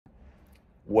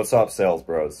What's up, sales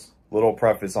bros? Little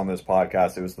preface on this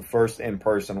podcast. It was the first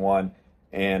in-person one,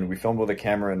 and we filmed with a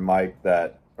camera and mics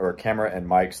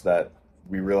that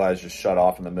we realized just shut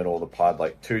off in the middle of the pod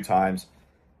like 2 times.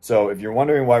 So if you're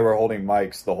wondering why we're holding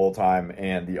mics the whole time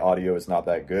and the audio is not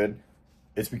that good,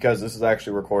 it's because this is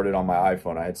actually recorded on my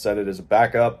iPhone. I had set it as a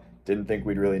backup, didn't think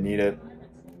we'd really need it.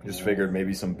 Just figured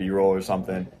maybe some B-roll or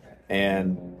something.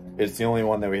 And it's the only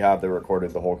one that we have that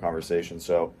recorded the whole conversation.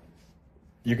 So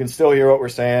you can still hear what we're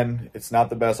saying. It's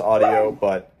not the best audio,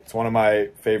 but it's one of my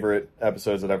favorite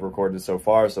episodes that I've recorded so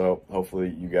far. So hopefully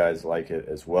you guys like it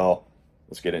as well.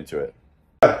 Let's get into it.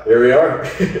 Here we are.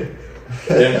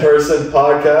 In-person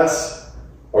podcast.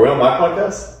 Are we on my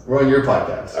podcast? We're on your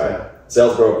podcast. All right.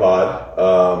 Sales Bro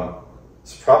Pod.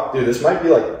 Dude, this might be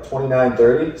like 29,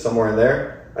 30, somewhere in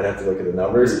there. I'd have to look at the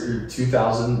numbers. Your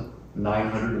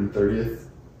 2,930th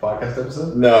podcast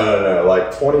episode? No.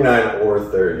 Like 29 or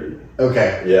 30.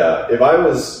 Okay. Yeah. If I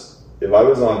was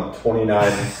on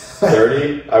 29,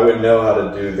 30, I would know how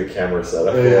to do the camera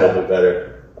setup a little bit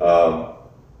better.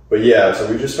 But yeah, so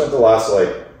we just spent the last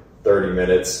like 30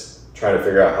 minutes trying to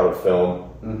figure out how to film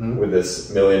with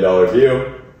this $1 million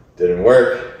view. Didn't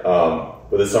work.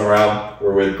 But this time around,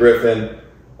 we're with Griffin.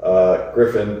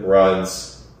 Griffin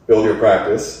runs Build Your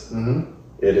Practice.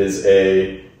 It is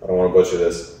I don't want to butcher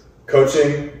this,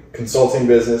 coaching, consulting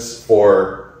business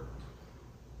for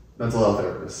mental health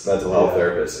therapists.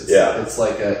 Therapists. It's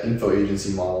like an info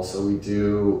agency model. So we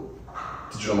do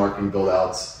digital marketing build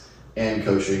outs and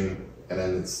coaching, and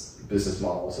then it's business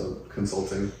model, so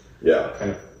consulting. Yeah.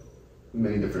 Kind of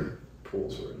many different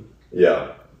pools we're in.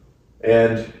 Yeah.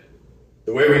 And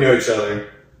the way we know each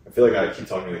other, I feel like I keep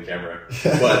talking to the camera,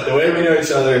 but the way we know each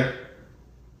other,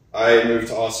 I moved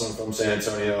to Austin from San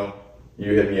Antonio.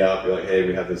 You hit me up. You're like, hey,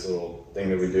 we have this little thing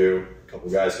that we do. A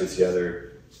couple guys get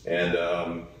together. And I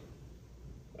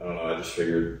don't know, I just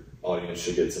figured audience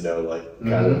should get to know like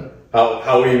kind of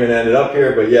how we even ended up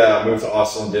here. But yeah, I moved to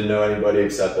Austin, didn't know anybody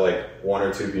except like 1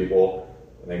 or 2 people.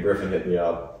 And then Griffin hit me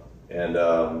up. And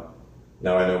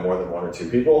now I know more than 1 or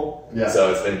 2 people. Yeah. So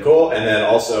it's been cool. And then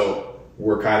also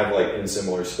we're kind of like in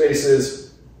similar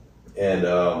spaces. And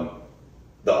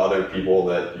the other people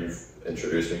that you've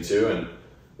introduced me to, and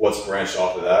what's branched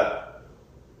off of that,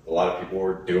 a lot of people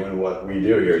are doing what we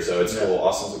do here, so it's cool.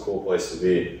 Austin's a cool place to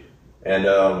be. And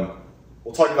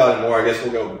we'll talk about it more. I guess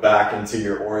we'll go back into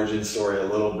your origin story a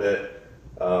little bit.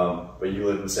 But you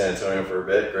lived in San Antonio for a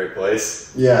bit, great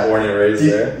place. Yeah. Born and raised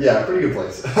there. Yeah, pretty good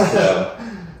place.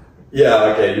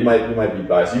 Yeah, okay, you might be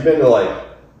biased. You've been to like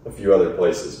a few other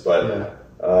places, but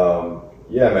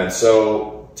yeah, man.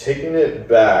 So taking it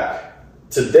back,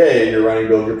 today, you're running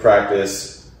Build Your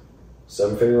Practice,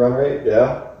 7-figure run rate,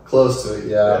 yeah? Close to it,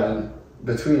 yeah. I mean,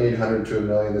 between 800 to $1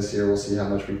 million this year. We'll see how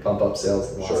much we pump up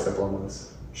sales in the last couple of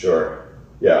months. Sure.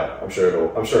 Yeah, I'm sure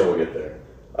we'll get there.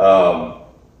 But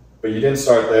you didn't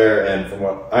start there, and from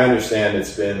what I understand,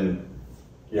 it's been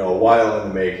a while in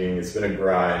the making. It's been a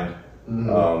grind,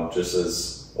 just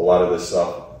as a lot of this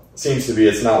stuff seems to be.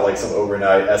 It's not like some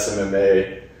overnight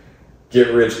SMMA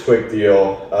get rich quick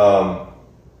deal.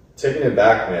 Taking it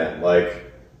back, man,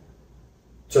 like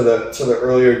to the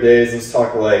earlier days. Let's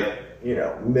talk like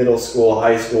middle school,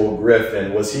 high school.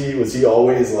 Griffin, was he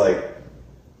always like?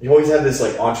 He always had this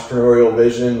like entrepreneurial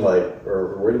vision, like,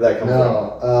 or where did that come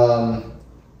from?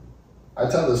 I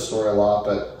tell this story a lot,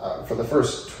 but for the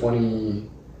first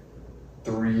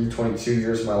 23, 22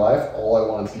 years of my life, all I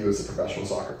wanted to be was a professional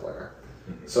soccer player.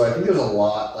 So I think there's a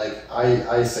lot, like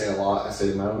I say a lot, I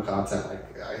say in my own content,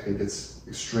 like I think it's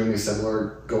extremely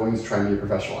similar going to try and be a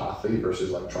professional athlete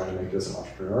versus like trying to make it as an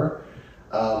entrepreneur.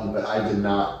 But I did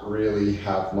not really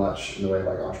have much in the way of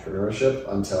like entrepreneurship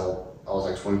until I was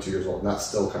like 22 years old, and that's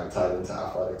still kind of tied into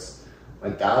athletics. My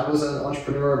dad was an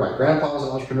entrepreneur, my grandpa was an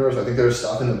entrepreneur, so I think there's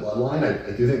stuff in the bloodline.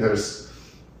 I do think there's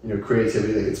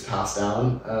creativity that gets passed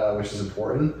down, which is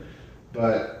important.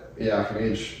 But yeah, from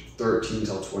age 13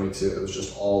 till 22, it was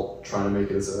just all trying to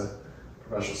make it as a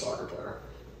professional soccer player.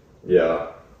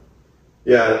 Yeah,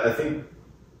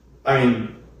 I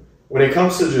mean, when it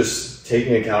comes to just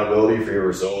taking accountability for your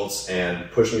results and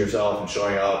pushing yourself and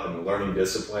showing up and learning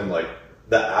discipline, like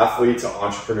the athlete to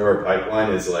entrepreneur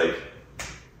pipeline is like,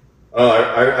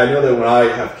 I know that when I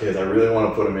have kids, I really want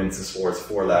to put them into sports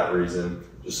for that reason,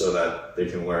 just so that they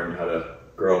can learn how to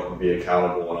grow up and be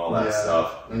accountable and all that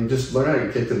stuff. And just learn how to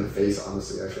get kicked in the face,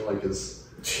 honestly, I feel like is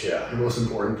the most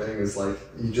important thing. Is like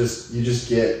you just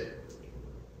get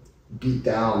beat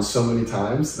down so many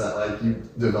times that like you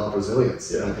develop resilience.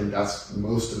 And I think that's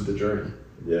most of the journey.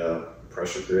 Yeah,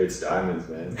 pressure creates diamonds,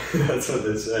 man. That's what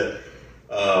they say.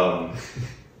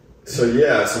 So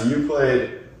you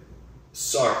played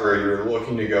soccer, you're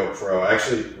looking to go pro. I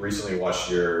actually recently watched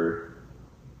the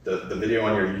video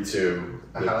on your YouTube.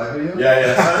 A highlight video?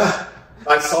 Yeah.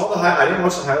 I saw I didn't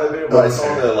watch the highlight video, but I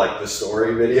saw the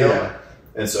story video. Yeah.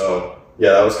 And so,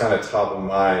 yeah, that was kind of top of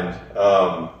mind.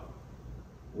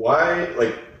 Why,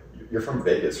 like, you're from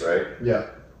Vegas, right? Yeah.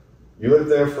 You lived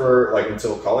there for, like,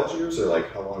 until college years, or,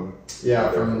 like, how long?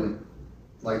 Yeah, from,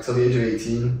 like, till the age of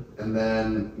 18, and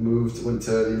then went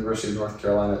to the University of North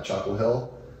Carolina at Chapel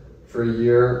Hill for a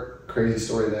year. Crazy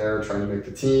story there, trying to make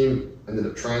the team. Ended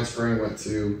up transferring, went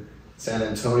to San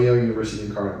Antonio, University of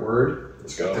Incarnate Word.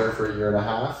 Let's go. There for a year and a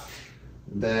half.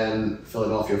 Then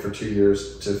Philadelphia for 2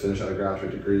 years to finish out a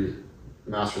graduate degree,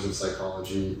 master's in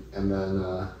psychology, and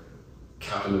then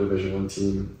captained a Division I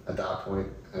team at that point.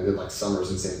 I did like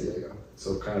summers in San Diego.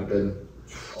 So kind of been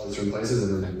all these different places,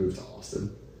 and then I moved to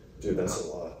Austin. Dude, that's a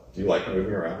lot. Do you like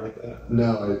moving around like that?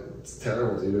 No, it's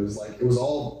terrible, dude. It was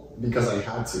all because I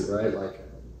had to, right? Like,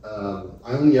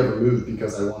 I only ever moved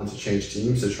because I wanted to change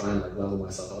teams to try and like level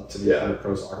myself up to be a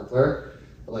pro soccer player.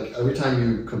 But like every time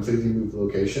you completely move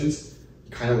locations,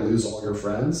 you kind of lose all your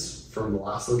friends from the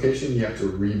last location. You have to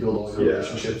rebuild all your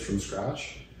relationships from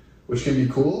scratch, which can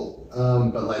be cool.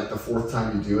 But like the fourth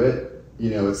time you do it,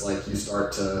 it's like you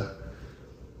start to.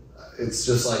 It's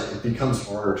just like it becomes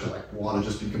harder to like want to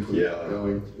just be completely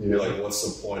outgoing. You're like, what's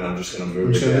the point? I'm just gonna move.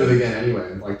 I'm just gonna move again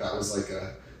anyway. Like that was like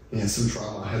some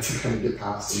trauma I had to kind of get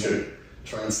past and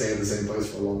try and stay in the same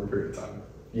place for a longer period of time.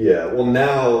 Yeah. Well,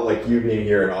 now like you being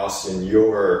here in Austin,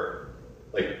 you're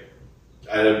like,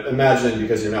 I imagine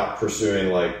because you're not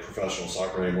pursuing like professional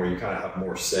soccer anymore, you kind of have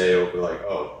more say over like,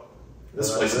 oh,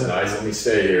 this place is nice. Let me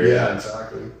stay here. Yeah,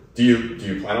 exactly. Do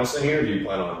you plan on staying here? Or do you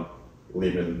plan on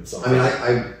leaving something? I mean,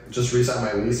 I just re-signed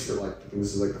my lease for like, I think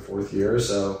this is like the 4th year,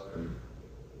 so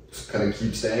just kind of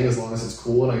keep staying as long as it's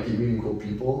cool and I keep meeting cool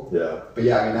people. Yeah. But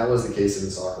yeah, I mean, that was the case in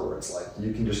soccer where it's like,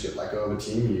 you can just get let go of a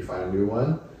team and you find a new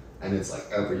one, and it's like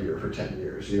every year for 10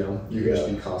 years, you can just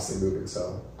be constantly moving.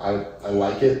 So I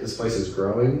like it. This place is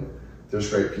growing. There's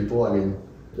great people. I mean,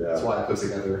 that's why I put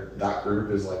together that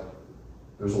group is like,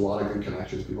 there's a lot of good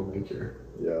connections people make here.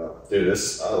 Yeah. Dude, I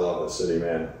love this city,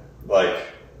 man. Like,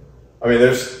 I mean,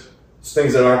 there's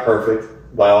things that aren't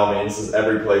perfect, by all means.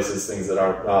 Every place is things that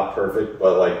aren't not perfect,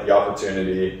 but like the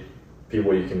opportunity,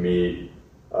 people you can meet,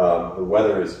 the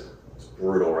weather is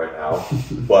brutal right now,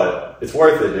 but it's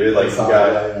worth it, dude. Like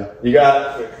you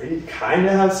kind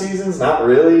of have seasons, not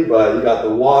really, but you got the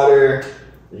water,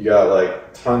 you got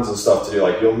like tons of stuff to do.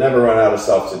 Like you'll never run out of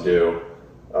stuff to do.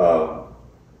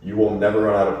 You will never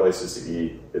run out of places to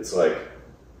eat. It's like,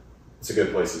 it's a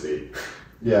good place to be.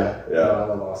 Yeah. No, I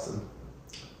love Austin.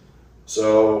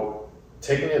 So,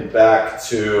 taking it back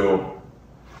to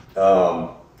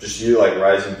just you like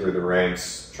rising through the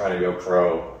ranks, trying to go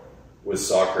pro with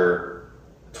soccer.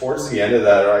 Towards the end of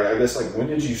that, or I guess like when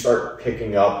did you start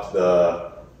picking up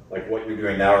like what you're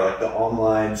doing now, or like the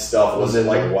online stuff? Was it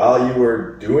like while you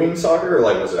were doing soccer, or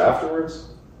like was it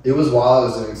afterwards? It was while I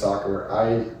was doing soccer.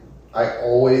 I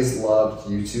always loved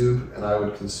YouTube, and I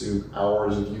would consume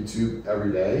hours of YouTube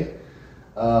every day.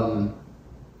 For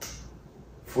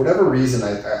whatever reason,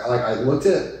 I looked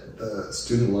at the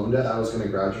student loan debt I was going to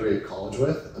graduate college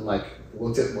with, and like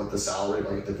looked at what the salary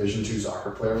of like a Division II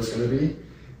soccer player was going to be,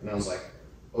 and I was like,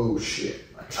 oh shit,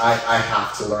 I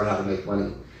have to learn how to make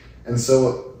money. And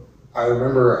so I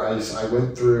remember I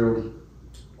went through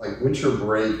like winter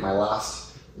break, my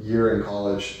last year in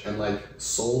college, and like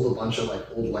sold a bunch of like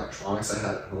old electronics I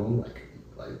had at home,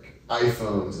 like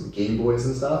iPhones and Game Boys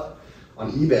and stuff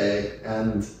on eBay.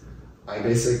 And I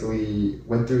basically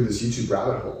went through this YouTube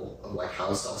rabbit hole of like how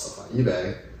to sell stuff on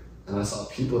eBay, and I saw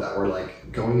people that were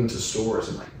like going into stores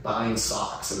and like buying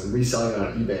socks and then reselling it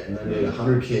on eBay, and they made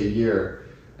 $100K a year,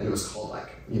 and it was called like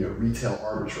retail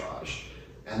arbitrage.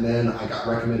 And then I got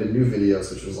recommended new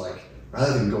videos, which was like,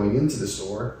 rather than going into the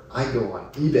store, I go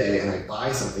on eBay and I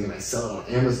buy something and I sell it on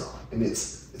Amazon, and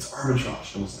it's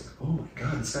arbitrage. And I was like, oh my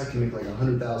god, this guy can make like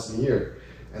 $100,000 a year.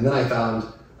 And then I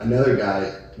found another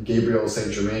guy, Gabriel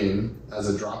St. Germain,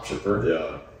 as a drop shipper.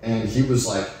 Yeah. And he was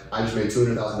like, I just made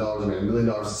 $200,000, I made $1 million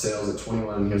in sales at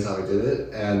 21, and here's how I did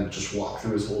it. And just walked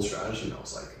through his whole strategy, and I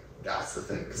was like, that's the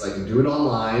thing. Because I can do it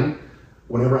online.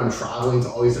 Whenever I'm traveling to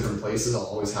all these different places, I'll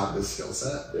always have this skill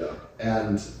set. Yeah.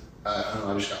 And I don't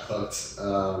know, I just got hooked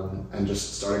and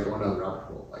just started going down the rabbit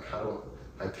hole. Like, how do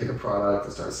I pick a product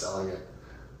and start selling it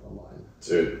online?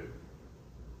 Dude,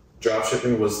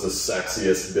 dropshipping was the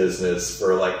sexiest business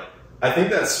for like, I think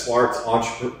that sparked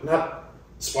not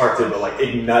sparked it, but like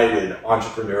ignited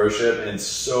entrepreneurship in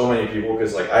so many people,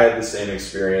 because like I had the same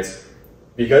experience.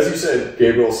 Because you said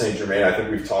Gabriel St. Germain, I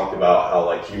think we've talked about how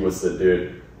like he was the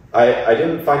dude. I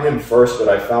didn't find him first, but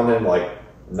I found him like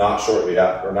not shortly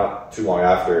after, or not too long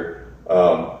after.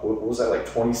 What was that, like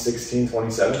 2016,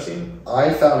 2017?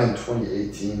 I found him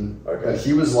 2018, but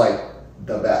he was like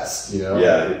the best, you know?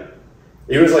 Yeah,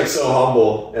 he was like so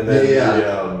humble, and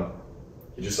then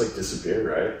he just like disappeared,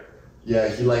 right? Yeah,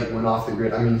 he like went off the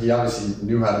grid. I mean, he obviously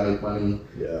knew how to make money.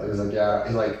 Yeah. He was like,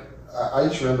 he like, I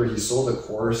just remember he sold a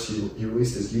course. He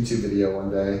released his YouTube video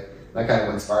one day. That kind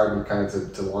of inspired me kind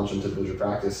of to launch into Build Your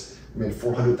Practice. He made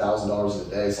 $400,000 in a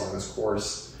day selling this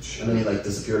course. And then he like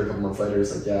disappeared a couple months later.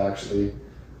 He's like, actually,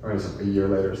 or it was like a year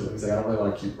later or something. He's like, I don't really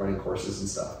want to keep running courses and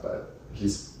stuff, but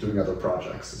he's doing other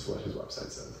projects is what his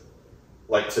website says.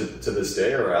 Like to this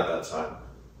day or at that time?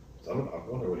 I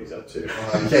wonder what he's up to.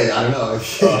 Yeah, I don't know.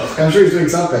 I'm sure he's doing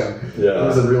something. Yeah. He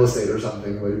was in real estate or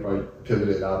something, but he probably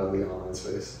pivoted out of the online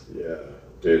space. Yeah,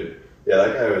 dude. Yeah,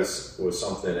 that guy was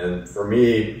something. And for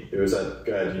me, it was that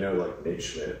guy, you know, like Nate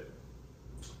Schmidt.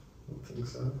 I think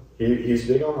so. He's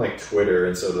big on like Twitter,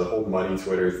 and so the whole money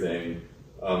Twitter thing.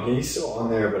 He's still on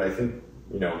there, but I think,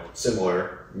 you know,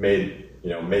 similar, made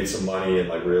some money and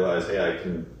like realized, hey, I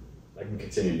can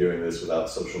continue doing this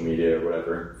without social media or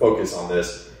whatever. Focus on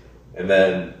this. And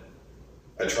then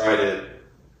I tried it.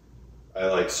 I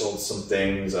like sold some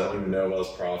things. I don't even know if I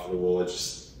was profitable.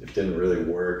 It didn't really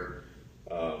work.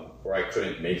 Or I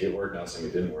couldn't make it work. Not saying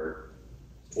it didn't work.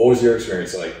 What was your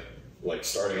experience like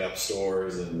starting up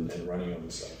stores and running them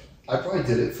and stuff? I probably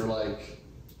did it for like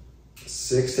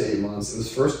 6 to 8 months. It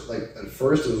was at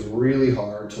first it was really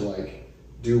hard to like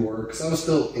do work because I was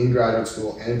still in graduate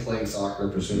school and playing soccer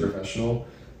and pursuing professional.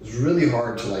 It was really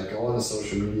hard to like go onto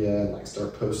social media and like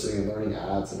start posting and learning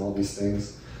ads and all these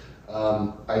things.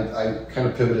 I kind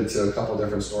of pivoted to a couple of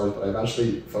different stores, but I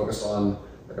eventually focused on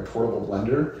like a portable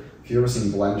blender. If you've ever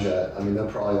seen BlendJet, I mean, they're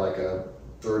probably like a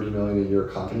 $30 million a year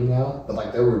company now, but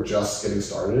like they were just getting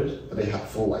started, but they had a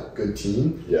full like good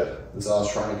team. Yeah. And so I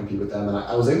was trying to compete with them, and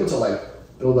I was able to like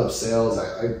build up sales.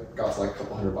 I got to like a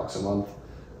couple $100 a month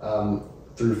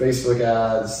through Facebook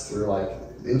ads, through like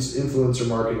influencer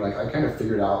marketing. Like I kind of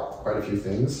figured out quite a few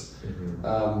things.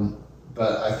 Mm-hmm.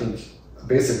 But I think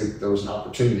basically there was an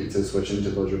opportunity to switch into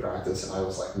Build Your Practice, and I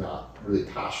was like not really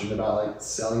passionate about like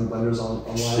selling blenders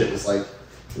online. Yeah. It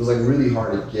was like really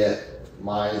hard to get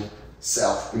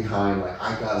myself behind like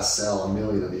I gotta sell 1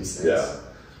 million of these things. Yeah.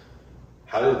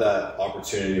 How did that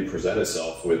opportunity present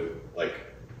itself with, like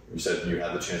you said, you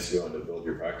had the chance to go into Build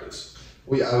Your Practice?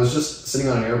 Well, yeah, I was just sitting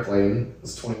on an airplane,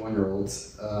 this 21-year-old,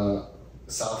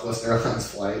 Southwest Airlines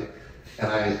flight, and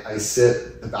I sit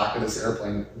at the back of this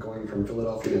airplane going from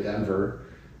Philadelphia to Denver,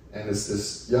 and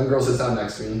this young girl sits down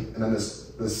next to me, and then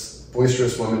this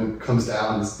boisterous woman comes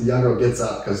down. The young girl gets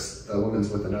up because the woman's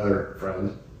with another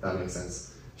friend, if that makes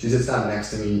sense. She sits down next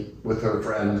to me with her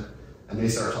friend, and they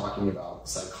start talking about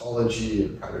psychology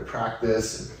and private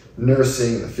practice and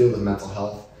nursing and the field of mental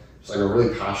health. It's like a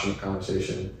really passionate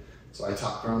conversation. So I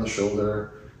tapped her on the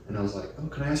shoulder, and I was like, "Oh,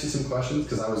 can I ask you some questions?"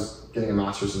 Because I was getting a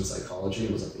master's in psychology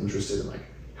and was like interested in like,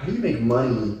 how do you make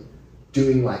money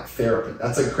doing like therapy?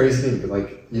 That's a crazy thing. But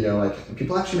like, you know, like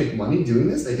people actually make money doing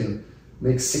this. They can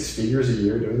make 6 figures a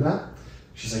year doing that.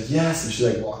 She's like, yes, and she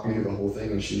like walked me through the whole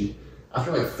thing. And she,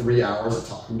 after like 3 hours of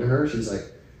talking to her, she's like,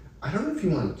 I don't know if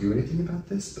you want to do anything about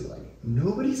this, but like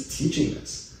nobody's teaching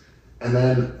this.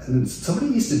 And somebody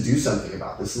needs to do something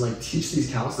about this and like teach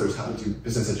these counselors how to do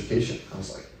business education. I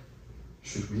was like,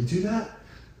 should we do that?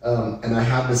 And I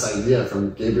had this idea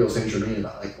from Gabriel St. Germain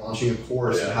about like launching a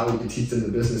course and how we could teach them the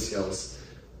business skills.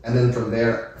 And then from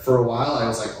there, for a while, I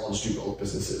was like, I'll just do both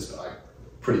businesses, but I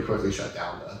pretty quickly shut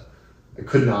down. I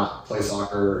could not play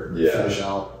soccer, finish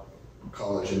out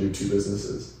college, and do 2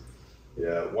 businesses.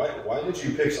 Yeah. Why did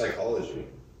you pick psychology?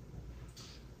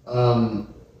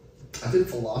 I did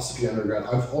philosophy undergrad.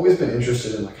 I've always been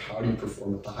interested in like how do you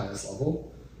perform at the highest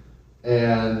level,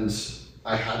 and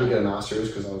I had to get a master's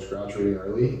because I was graduating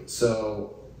early,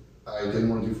 so I didn't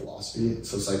want to do philosophy.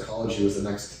 So psychology was the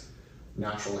next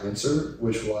natural answer,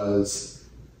 which was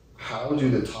how do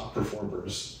the top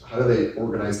performers, how do they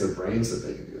organize their brains that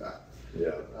they can do that?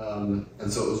 Yeah.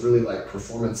 And so it was really like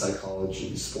performance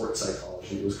psychology, sports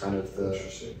psychology was kind of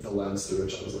the lens through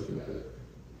which I was looking at it.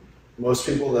 Most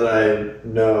people that I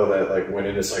know that like went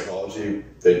into psychology,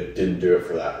 they didn't do it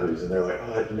for that reason. They're like,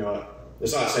 oh, you know what?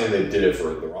 It's not saying they did it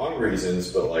for the wrong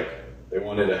reasons, but like they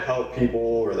wanted to help people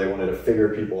or they wanted to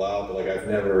figure people out. But like I've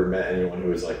never met anyone who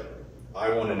was like,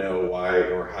 I want to know why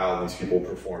or how these people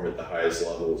perform at the highest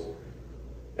levels.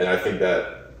 And I think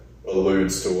that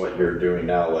alludes to what you're doing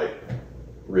now, like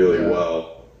really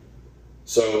well.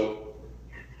 So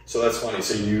that's funny.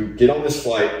 So you get on this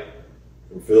flight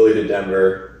from Philly to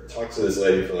Denver talk to this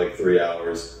lady for like 3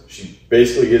 hours. She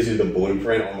basically gives you the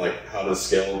blueprint on like how to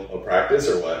scale a practice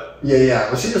or what? Yeah.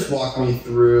 Well, she just walked me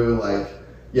through like,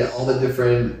 all the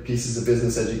different pieces of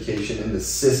business education in the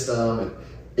system and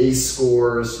ACE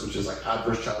scores, which is like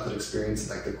adverse childhood experience,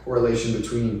 and like the correlation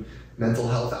between mental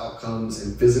health outcomes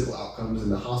and physical outcomes in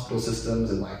the hospital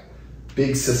systems, and like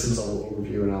big systems level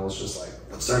overview. And I was just like,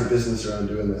 let's start a business around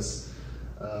doing this.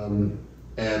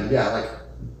 Like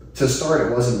to start,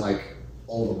 it wasn't like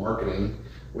all the marketing,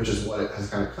 which is what it has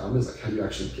kind of come, is like how do you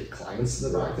actually get clients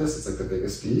in the practice. It's like the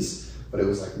biggest piece. But it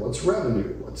was like, what's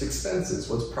revenue? What's expenses?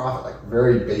 What's profit? Like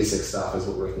very basic stuff is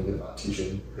what we're thinking about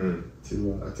teaching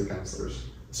to counselors.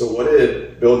 So what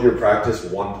did Build Your Practice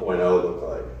 1.0 look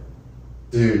like?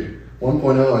 Dude,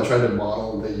 1.0, I tried to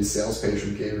model the sales page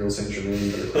from Gabriel St.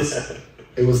 Germain, but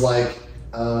it was like,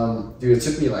 dude, it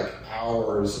took me like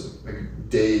hours, like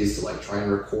days to like try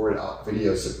and record out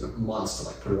videos, months to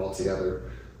like put it all together.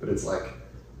 But it's like,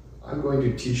 I'm going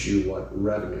to teach you what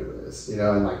revenue is,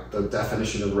 and like the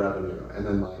definition of revenue, and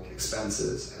then like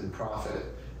expenses and profit,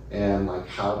 and like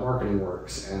how marketing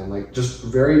works, and like just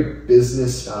very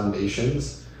business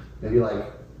foundations, maybe like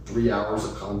 3 hours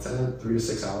of content, 3 to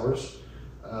 6 hours.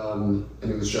 And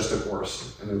it was just a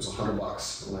course, and it was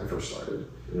 $100 when I first started.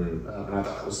 And I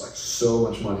thought it was like so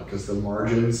much money because the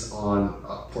margins on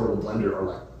a portable blender are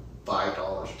like $5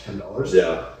 or $10.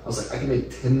 Yeah. I was like, I can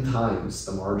make 10 times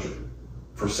the margin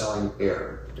for selling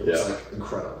air. It was like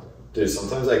incredible. Dude,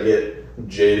 sometimes I get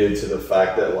jaded to the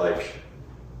fact that like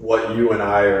what you and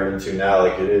I are into now,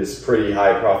 like it is pretty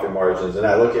high profit margins. And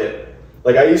I look at,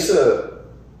 like I used to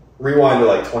rewind to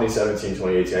like 2017,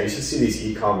 2018. I used to see these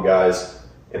e-com guys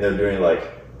and they're doing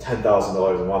like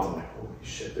 $10,000 a month. I'm like, holy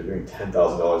shit, they're doing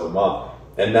 $10,000 a month.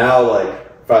 And now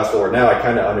like fast forward now, I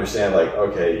kind of understand like,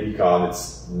 okay, e-com,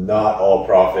 it's not all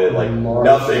profit, like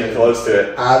nothing close to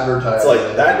it. Advertising. It's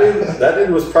like that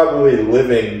dude was probably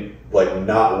living like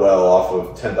not well off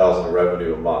of 10,000 of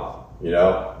revenue a month,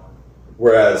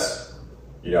 Whereas,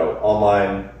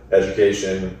 online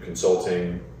education,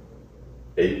 consulting,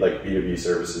 like B2B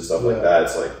services, stuff like that,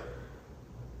 it's like,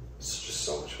 it's just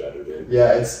so much better, dude.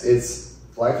 Yeah, it's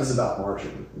life is about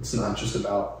margin. It's not just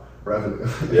about revenue.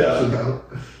 Yeah.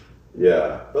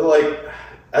 Yeah. But like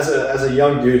as a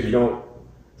young dude, you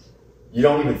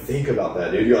don't even think about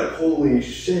that, dude. You're like, holy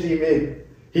shit, he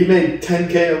made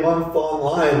 10K a month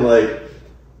online. Like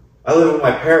I live with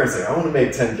my parents, like I want to make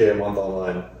 10K a month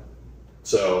online.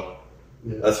 So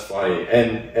that's funny.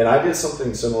 And I did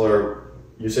something similar.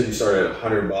 You said you started at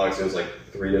 $100. It was like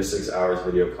 3 to 6 hours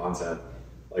video content.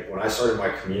 Like when I started my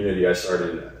community, I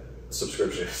started a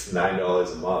subscription. It's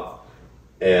 $9 a month.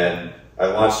 And I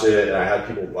launched it and I had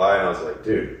people buy and I was like,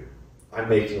 dude, I'm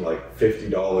making like $50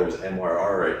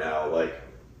 MRR right now. Like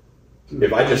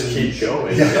if I just keep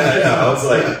going. I was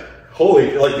like,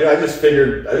 holy, like dude, I just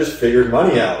figured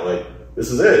money out. Like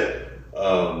this is it.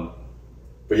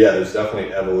 But yeah, there's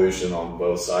definitely evolution on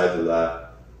both sides of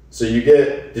that. So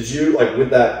did you like with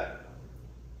that,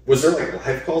 was there like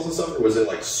live calls and stuff, or was it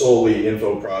like solely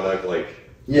info product, like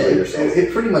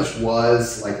it pretty much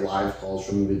was like live calls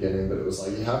from the beginning, but it was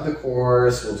like, you have the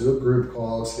course, we'll do a group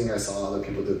call. I think I saw other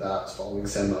people did that, was following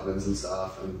Sam Mubbins and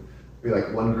stuff, and be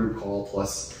like one group call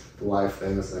plus the live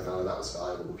things, and I found that was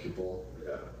valuable to people.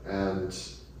 And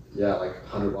like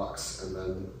 $100, and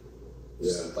then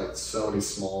like so many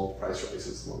small price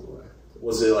raises along the way.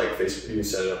 Was it like Facebook? You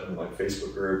set it up in like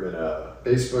Facebook group and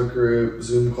Facebook group,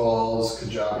 Zoom calls,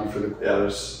 Kajabi for the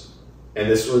course. And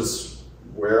this was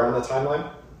where on the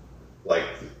timeline? Like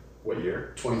what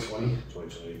year? 2020.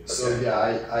 2020. Okay. So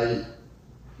I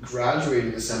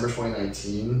graduated December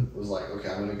 2019. Was like, okay,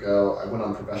 I'm gonna go. I went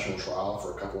on professional trial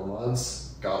for a couple of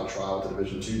months. Got a trial with the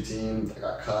Division II team. I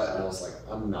got cut, and I was like,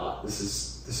 I'm not. This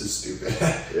is stupid.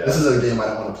 This is a game I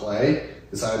don't want to play.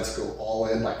 Decided to go all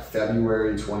in like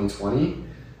February 2020.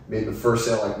 Made the first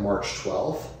sale like March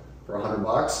 12th for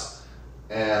 $100.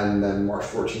 And then March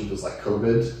 14th was like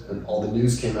COVID, and all the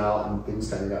news came out and things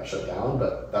kind of got shut down.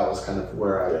 But that was kind of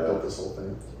where I built this whole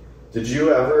thing. Did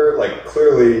you ever, like,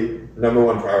 clearly number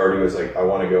one priority was like, I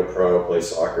want to go pro, play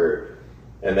soccer.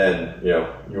 And then,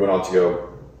 you went on to go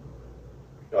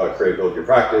create Build Your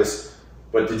Practice.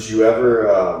 But did you ever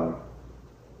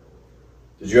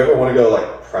want to go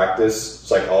like practice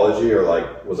psychology, or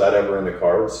like was that ever in the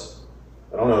cards?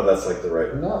 I don't know if that's like the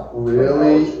right. Not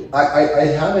really. I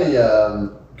had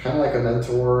a kind of like a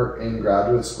mentor in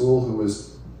graduate school who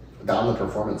was down the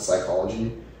performance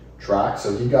psychology track.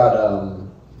 So he got a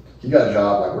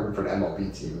job like working for an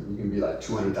MLB team. You can be like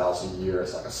 $200,000 a year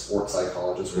as like a sports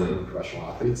psychologist working with professional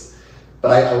athletes.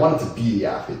 But I wanted to be the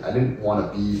athlete. I didn't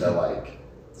want to be the like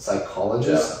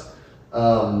psychologist.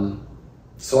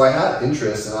 So I had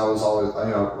interest, and I was always,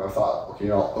 I thought, okay,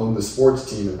 I'll own the sports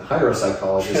team and hire a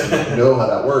psychologist and know how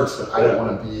that works, but I don't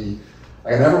want to be,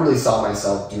 like, I never really saw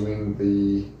myself doing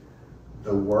the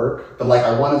work, but like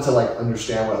I wanted to like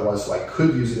understand what it was so I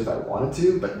could use it if I wanted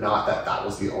to, but not that that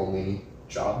was the only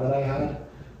job that I had.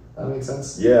 That makes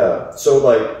sense? Yeah. So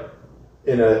like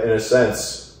in a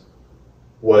sense,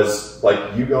 was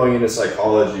like you going into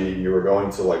psychology, you were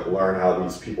going to like learn how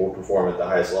these people perform at the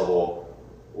highest level.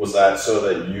 Was that so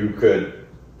that you could,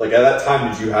 like at that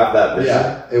time, did you have that vision?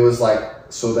 Yeah, it was like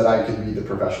so that I could be the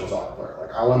professional soccer player.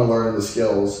 Like I want to learn the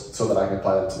skills so that I can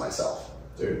apply them to myself.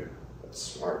 Dude, that's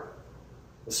smart.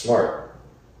 That's smart.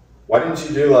 Why didn't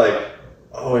you do like,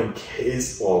 oh, in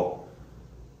case, well,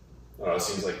 I don't know, it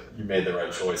seems like you made the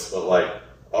right choice, but like,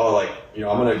 oh, like, you know,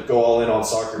 I'm going to go all in on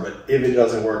soccer, but if it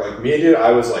doesn't work, like me, dude,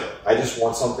 I was like, I just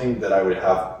want something that I would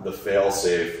have the fail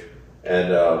safe.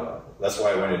 And that's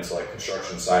why I went into like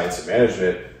construction science and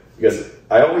management, because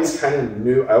I always kind of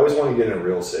knew, I always wanted to get into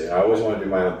real estate. I always wanted to do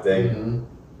my own thing. Mm-hmm.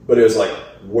 But it was like,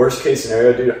 worst case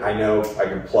scenario, dude, I know I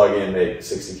can plug in, make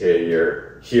 $60K a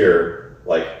year here,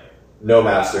 like no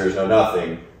masters, no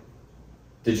nothing.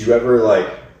 Did you ever like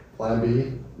plan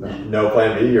B? No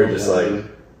plan B. You're just like B.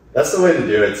 That's the way to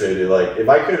do it too, dude. Like if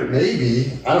I could,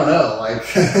 maybe I don't know.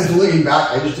 Like looking back,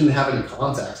 I just didn't have any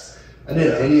context. I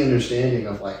didn't have any understanding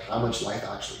of like how much life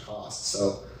actually costs.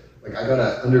 So like I got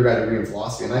an undergrad degree in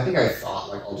philosophy, and I think I thought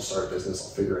like I'll just start a business,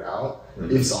 I'll figure it out.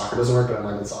 Mm-hmm. If soccer doesn't work, then I'm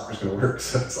like, then soccer's gonna work.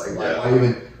 So it's like why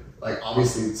even like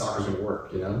obviously soccer's gonna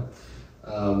work, you know.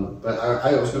 But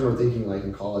I always remember thinking like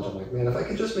in college, I'm like, man, if I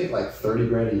could just make like 30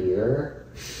 grand a year,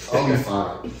 I'll be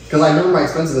fine. Because I remember my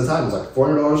expenses at the time was like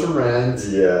 $400 for rent,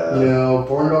 you know,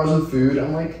 $400 in food.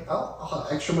 I'm like, I'll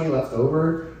have extra money left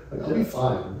over, like I'll be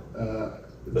fine.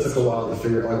 It took a while to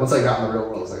figure. Like once I got in the real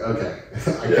world, I was like, okay,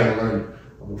 I kind of learned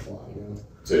on the fly, you know.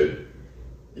 Dude,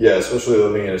 yeah, especially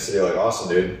living in a city like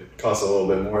Austin, dude, it costs a little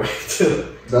bit more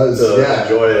to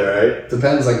enjoy it, right?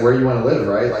 Depends like where you want to live,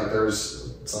 right? Like there's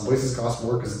some places cost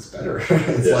more because it's better.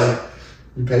 It's like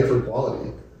you pay for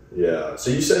quality. Yeah. So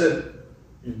you said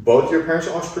both your parents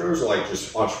are entrepreneurs, or like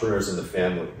just entrepreneurs in the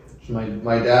family?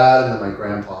 My dad and then my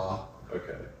grandpa.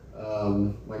 Okay.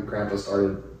 My grandpa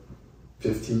started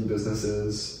 15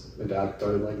 businesses. My dad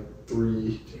started like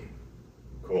 3.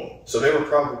 Cool. So they were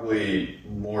probably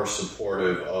more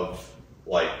supportive of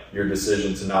like your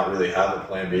decision to not really have a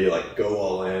plan B, like go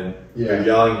all in. Yeah. You're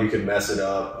young, you can mess it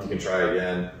up, you can try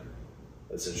again.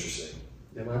 That's interesting.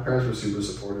 Yeah, my parents were super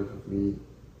supportive of me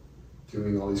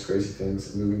doing all these crazy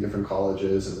things, moving different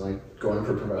colleges and like going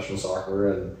for professional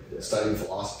soccer and studying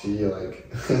philosophy,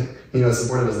 like, you know, as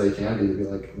supportive as they can be, to be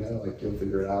like, no, like you'll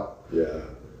figure it out. Yeah.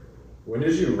 When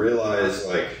did you realize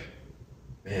like,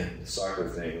 man, the soccer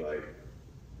thing, like,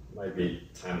 might be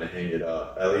time to hang it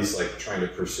up, at least like trying to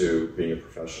pursue being a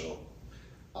professional?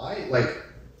 I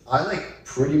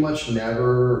pretty much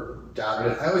never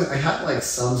doubted it. I had like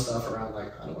some stuff around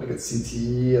like, I don't want to get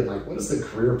CTE and like what does the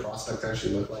career prospect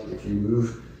actually look like if you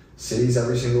move cities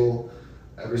every single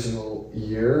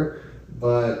year.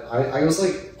 But I was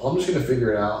like, I'm just gonna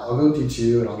figure it out. I'll go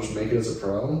D2 and I'll just make it as a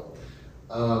pro.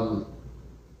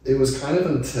 It was kind of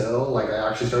until like I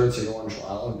actually started to go on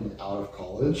trial and be out of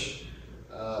college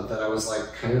that I was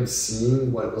like kind of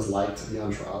seeing what it was like to be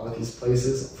on trial with these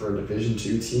places for a Division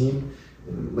II team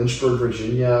in Lynchburg,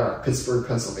 Virginia, or Pittsburgh,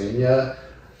 Pennsylvania.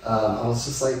 I was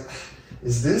just like,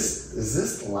 is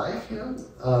this life, you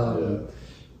know?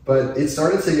 But it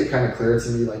started to get kind of clear to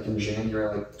me like in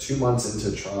January, like 2 months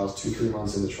into trials, 2-3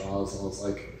 months into trials, and I was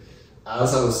like,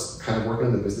 as I was kind of working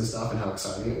on the business stuff and how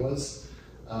exciting it was,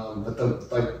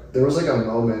 but there was like a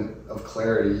moment of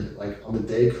clarity. Like on the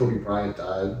day Kobe Bryant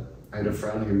died, I had a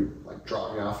friend who like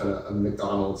dropped me off at a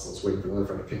McDonald's. I was waiting for another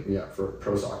friend to pick me up for a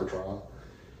pro soccer trial.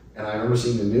 And I remember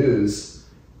seeing the news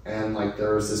and like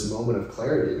there was this moment of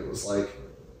clarity. It was like,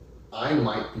 I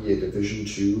might be a Division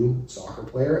II soccer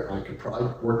player and I could probably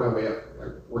work my way up,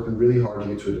 like working really hard to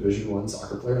get to a Division I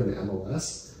soccer player in the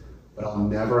MLS, but I'll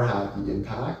never have the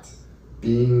impact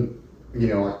being, you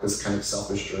know, like this kind of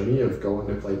selfish journey of going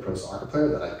to play pro soccer player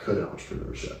that I could in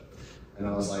entrepreneurship. And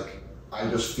I was like, I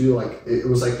just feel like it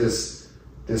was like this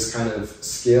kind of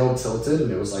scale tilted, and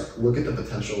it was like, look at the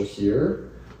potential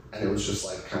here, and it was just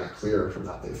like kind of clear from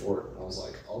that day forward. And I was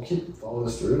like, I'll keep following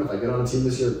this through, and if I get on a team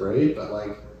this year, great. But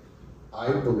like,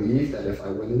 I believe that if I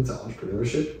went into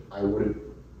entrepreneurship, I wouldn't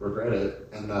regret it,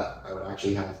 and that I would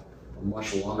actually have a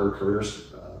much longer career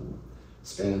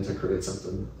span to create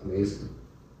something amazing.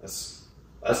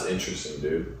 That's interesting,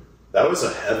 dude. That was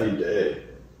a heavy day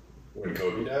when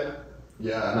Kobe died.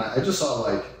 Yeah, and I just saw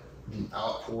like the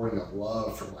outpouring of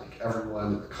love from like everyone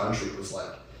in the country was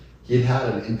like, he had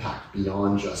an impact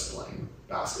beyond just playing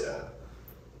basketball. Yeah.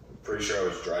 I'm pretty sure I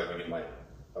was driving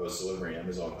I was delivering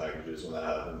Amazon packages when that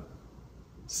happened,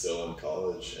 still in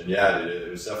college. And yeah, it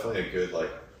was definitely a good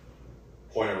like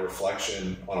point of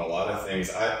reflection on a lot of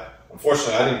things.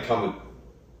 Unfortunately, I didn't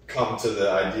come to the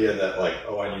idea that like,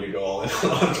 oh, I need to go all in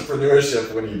on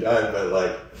entrepreneurship when he died, but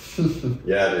like,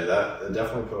 yeah, dude, that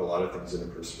definitely put a lot of things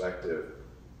into perspective.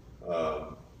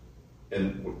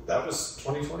 And that was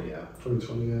 2020, yeah.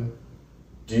 2020, yeah.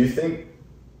 Do you think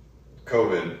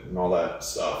COVID and all that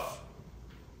stuff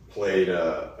played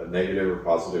a negative or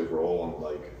positive role in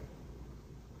like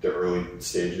the early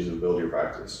stages of build your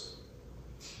practice?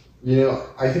 You know,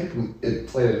 I think it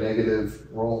played a negative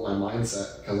role in my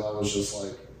mindset because I was just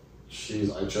like, geez,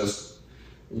 I just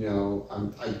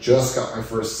got my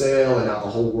first sale and now the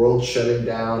whole world's shutting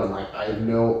down and I have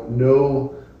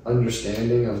no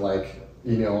understanding of like,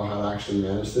 you know, how to actually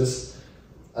manage this.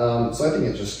 So I think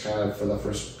it just kind of, for the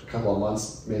first couple of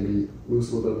months, maybe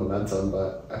lose a little bit of momentum,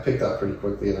 but I picked up pretty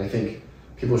quickly and I think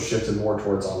people shifted more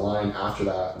towards online after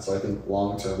that. And so I think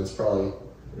long term it's probably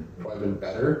been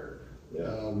better.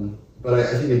 Yeah. But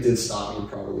I think it did stop me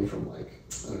probably from like,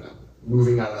 I don't know,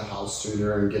 moving out of the house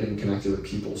sooner and getting connected with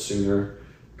people sooner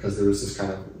because there was this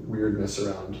kind of weirdness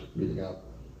around meeting up.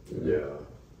 You know?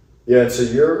 Yeah. Yeah, so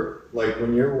you're like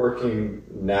when you're working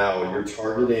now, you're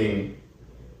targeting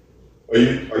are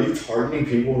you targeting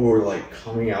people who are like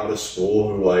coming out of school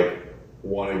who like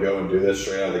want to go and do this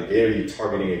straight out of the gate? Are you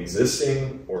targeting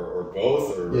existing or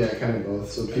both? Or? Yeah, kind of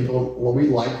both. So we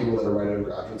like people that are right out of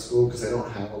graduate school because they don't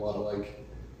have a lot of like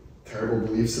terrible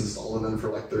beliefs installed in them for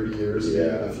like 30 years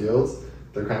in the field.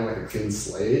 They're kind of like a clean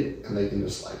slate and they can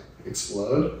just like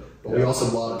explode. But we also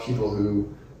have a lot of people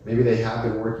who maybe they have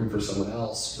been working for someone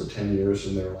else for 10 years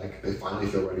and they're like, they finally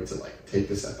feel ready to like take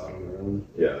this step out on their own.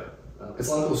 Yeah. It's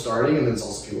a lot of people starting and then it's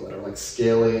also people that are like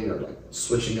scaling or like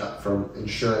switching up from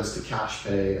insurance to cash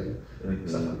pay and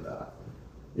stuff like that.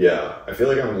 Yeah, I feel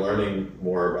like I'm learning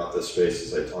more about this space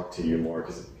as I talk to you more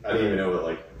because I didn't even know what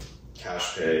like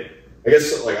cash pay. I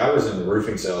guess like I was in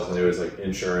roofing sales and it was like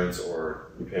insurance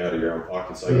or you pay out of your own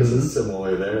pocket. So I guess it's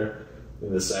similar there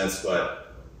in the sense,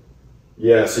 but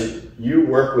yeah, so you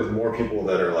work with more people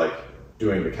that are like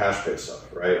doing the cash pay stuff,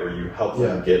 right? Or you help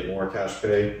them get more cash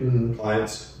pay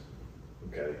clients.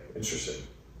 Okay, interesting.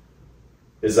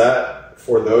 Is that,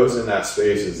 for those in that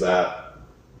space, is that,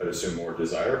 I'd assume, more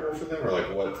desirable for them? Or like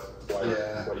why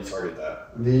do you target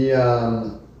that?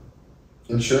 The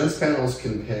insurance panels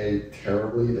can pay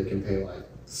terribly. They can pay like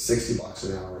 $60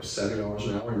 an hour, $70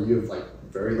 an hour, and you have like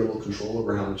very little control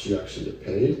over how much you actually get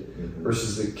paid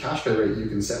versus the cash pay rate, you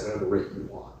can set whatever rate you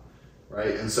want,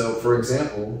 right? And so, for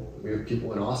example, we have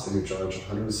people in Austin who charge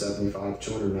 $175,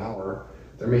 $200 an hour.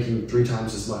 They're making 3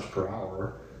 times as much per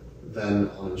hour than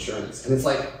on insurance. And it's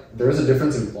like, there's a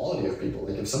difference in quality of people.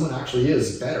 Like if someone actually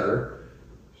is better,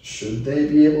 should they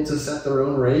be able to set their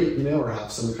own rate, you know, or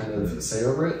have some kind of say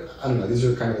over it? I don't know. These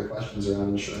are kind of the questions around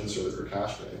insurance or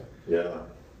cash pay. Yeah.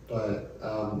 But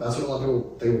that's what a lot of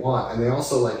people, they want. And they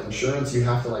also like insurance, you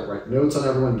have to like write notes on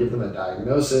everyone, give them a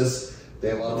diagnosis. They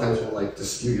a lot of times will like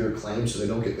dispute your claim so they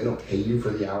don't pay you for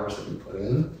the hours that you put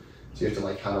in. So you have to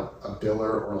like have a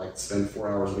biller or like spend 4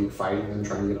 hours a week fighting them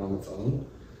trying to get on the phone.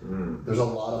 There's a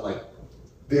lot of like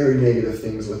very negative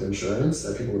things with insurance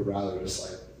that people would rather just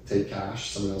like take cash.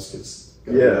 Someone else gets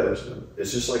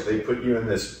it's just like they put you in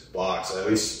this box. At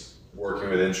least working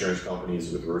with insurance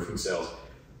companies with roofing sales,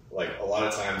 like a lot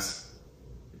of times,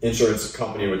 insurance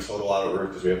company would total out a roof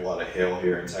because we have a lot of hail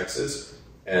here in Texas,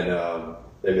 and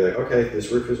they'd be like, okay,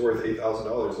 this roof is worth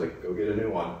 $8,000. Like, go get a new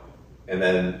one, and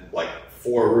then like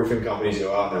 4 roofing companies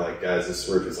go out and they're like, guys, this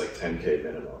roof is like $10K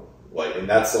minimum. Like, and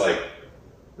that's like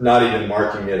not even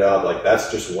marking it up. Like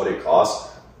that's just what it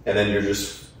costs. And then you're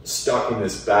just stuck in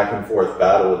this back and forth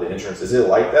battle with the insurance. Is it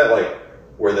like that? Like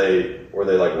where they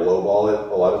like lowball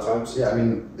it a lot of times? Yeah. I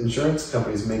mean, insurance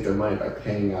companies make their money by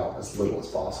paying out as little as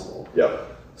possible.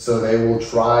 Yep. So they will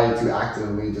try to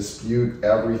actively dispute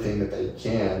everything that they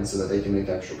can so that they can make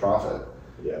extra profit.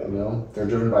 Yeah. You know, they're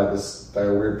driven by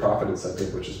a weird profit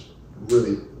incentive, which is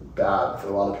really bad for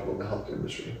a lot of people in the healthcare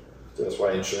industry. So that's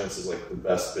why insurance is like the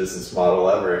best business model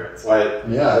ever. That's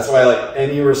why like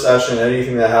any recession,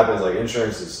 anything that happens, like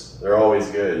insurance they're always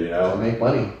good, you know? They make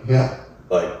money. Yeah.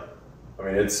 Like, I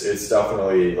mean, it's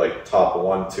definitely like top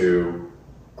 1, 2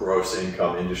 gross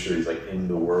income industries like in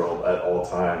the world at all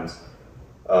times.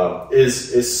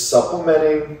 Is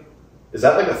supplementing, is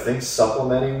that like a thing,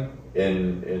 supplementing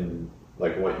in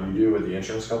like what you do with the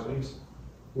insurance companies?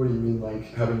 What do you mean,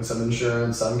 like having some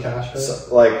insurance, some cash pay?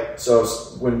 So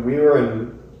when we were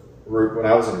in when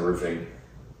I was in roofing,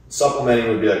 supplementing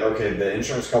would be like, okay, the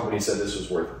insurance company said this was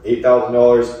worth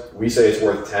 $8,000. We say it's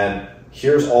worth 10.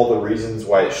 Here's all the reasons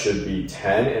why it should be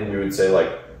 10. And we would say like,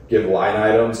 give line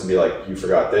items and be like, you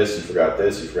forgot this, you forgot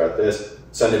this, you forgot this,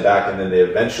 send it back. And then they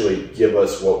eventually give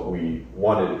us what we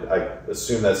wanted. I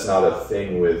assume that's not a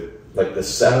thing with like the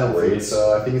set rates.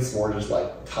 So I think it's more just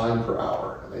like time per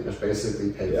hour. And they just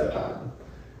basically pay for time.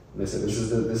 And they say, this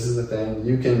is the thing.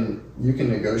 You can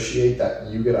negotiate that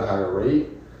you get a higher rate.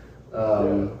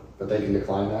 But they can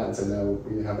decline that and say, no,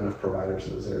 we have enough providers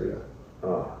in this area.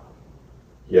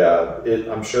 Yeah,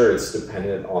 I'm sure it's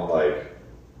dependent on like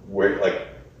where, like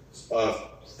a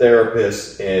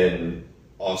therapist in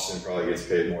Austin probably gets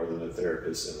paid more than a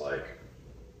therapist in like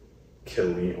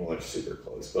Killeen, well, like super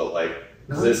close, but like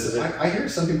I hear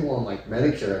some people on like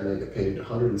Medicare and they get paid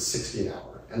 $160 an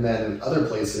hour, and then in other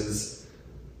places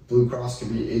Blue Cross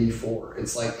could be 84.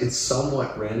 It's like, it's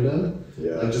somewhat random.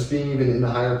 Yeah. Like just being even in a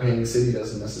higher paying city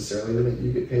doesn't necessarily mean that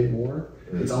you get paid more.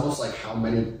 Mm. It's almost like how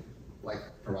many like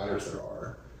providers there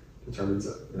are determines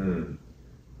it. Mm.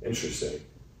 Interesting.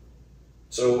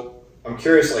 So I'm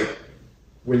curious, like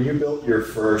when you built your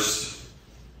first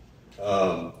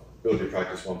Build Your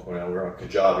Practice 1.0, we're on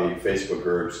Kajabi, Facebook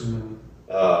groups. Mm-hmm.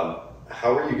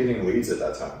 How were you getting leads at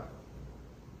that time?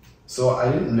 So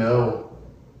I didn't know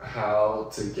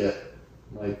how to get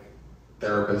like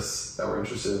therapists that were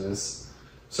interested in this.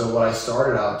 So what I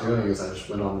started out doing is I just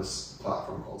went on this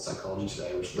platform called Psychology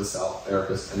Today, which lists out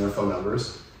therapists and their phone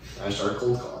numbers. And I started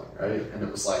cold calling, right? And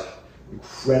it was like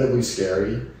incredibly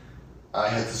scary. I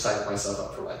had to psych myself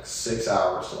up for like 6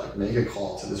 hours to like make a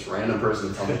call to this random person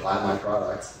and tell them to buy my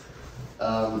product.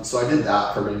 So I did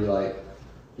that for maybe like,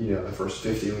 the first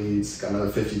 50 leads, got another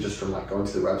 50 just from like going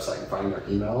to the website and finding their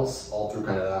emails, all through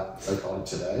kind of that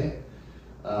Psychology Today.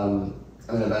 And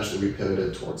then eventually we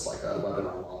pivoted towards like a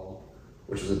webinar model,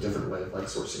 which was a different way of like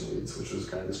sourcing leads, which was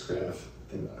kind of this creative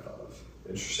thing that I thought of.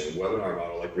 Interesting. Webinar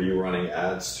model, like were you running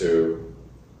ads to?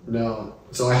 No.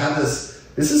 So I had this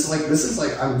is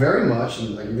like, I'm very much,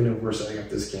 and like even if we're setting up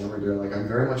this camera here, like I'm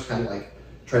very much kind of like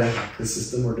try to hack the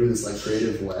system or do this like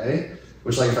creative way,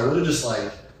 which like if I would have just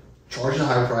like charged a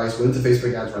high price, went into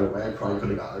Facebook ads right away, I probably could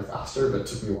have gotten there faster, but it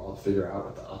took me a while to figure out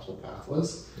what the optimal path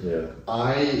was. Yeah.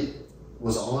 I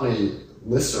was on a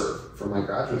listserv for my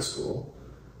graduate school,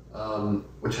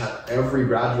 which had every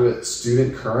graduate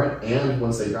student current, and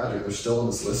once they graduate, they're still on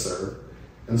this listserv.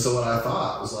 And so what I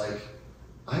thought was like,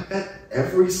 I bet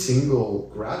every single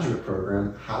graduate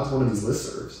program has one of these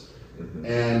listservs. Mm-hmm.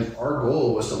 And our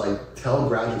goal was to like tell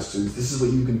graduate students, this is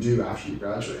what you can do after you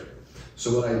graduate.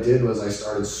 So what I did was I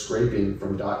started scraping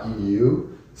from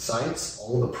 .edu sites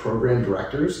all the program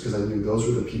directors, because I knew those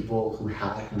were the people who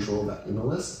had control of that email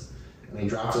list. And I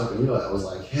drafted up an email that was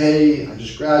like, hey, I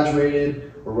just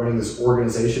graduated. We're running this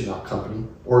organization, not company,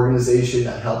 organization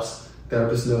that helps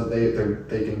therapists know that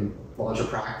they can launch a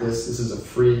practice. This is a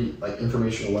free like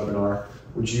informational webinar.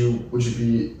 Would you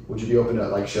be open to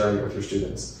like sharing it with your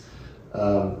students?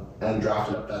 And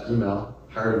drafted up that email.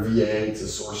 Hired a VA to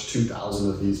source 2,000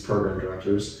 of these program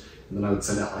directors, and then I would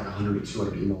send out like 100 to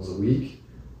 200 emails a week.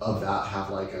 Of that,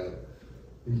 have like a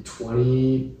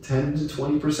maybe 10 to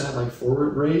 20% like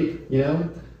forward rate. A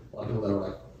lot of people that are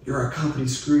like, "You're a company,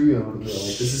 screw you." And they're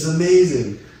like, "This is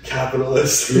amazing."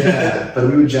 Capitalist. Yeah, but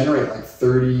we would generate like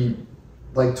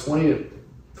 20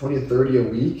 to 30 a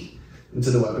week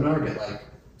into the webinar. Get like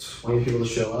 20 people to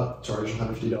show up, charge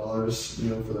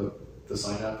 $150, for the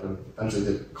sign up, and eventually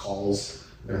did calls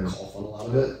and call funnel out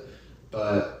of it.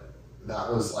 But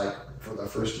that was like for the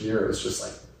first year, it's just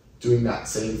like doing that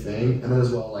same thing, and then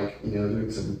as well like doing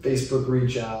some Facebook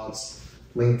reach outs,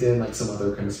 LinkedIn, like some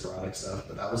other kind of sporadic stuff.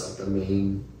 But that was like the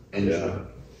main engine. Yeah.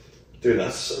 Dude,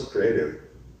 that's so creative.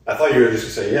 I thought you were just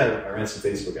gonna say, yeah, I ran some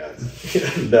Facebook ads.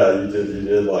 No, you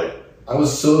did like. I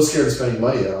was so scared of spending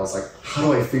money that I was like, how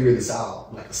do I figure this out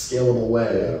in like a scalable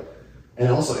way? Yeah. And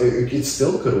also, it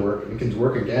still could work. It could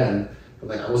work again, but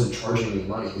like I wasn't charging any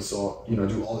money, so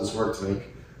do all this work to make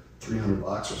 $300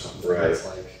 or something. Right. It's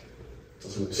like it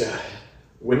doesn't really scale.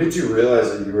 When did you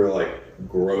realize that you were like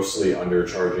grossly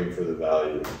undercharging for the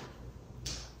value?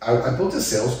 I booked a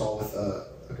sales call with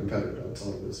a competitor. Don't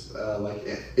tell you this. Like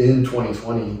in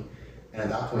 2020, and at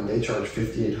that point they charged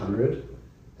 $5,800,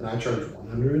 and I charged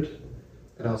 $100,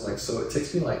 and I was like, so it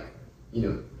takes me like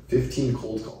 15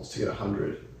 cold calls to get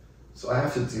 100. So I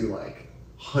have to do like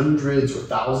hundreds or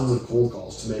thousands of cold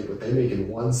calls to make what they make in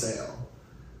one sale.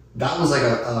 That was like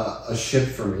a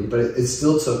shift for me, but it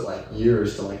still took like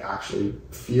years to like actually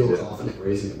feel confident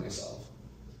raising it myself.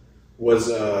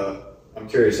 I'm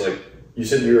curious, like you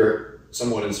said you were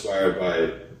somewhat inspired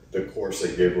by the course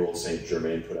that Gabriel St.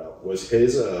 Germain put out, was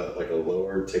his like a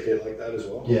lower ticket like that as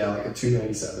well? Yeah, like a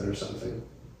 $297 or something.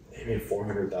 He made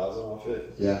 400,000 off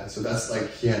it. Yeah, so that's like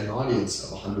he had an audience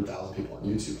of 100,000 people on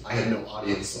YouTube. I had no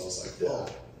audience, so I was like, oh,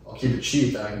 I'll keep it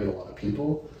cheap, then I can get a lot of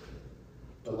people.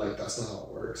 But like that's not how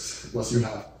it works unless you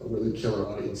have a really killer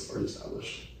audience already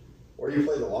established. Or you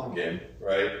play the long game,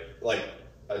 right? Like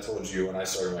I told you when I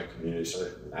started my community,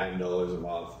 started at $9 a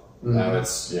month. Now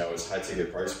it's it's high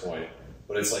ticket price point,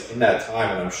 but it's like in that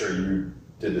time, and I'm sure you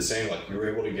did the same. Like you were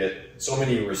able to get so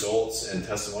many results and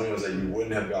testimonials that you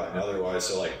wouldn't have gotten otherwise.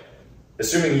 So like,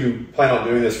 assuming you plan on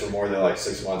doing this for more than like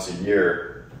 6 months a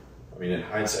year, I mean, in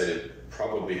hindsight, it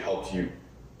probably helped you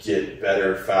get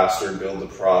better, faster, build the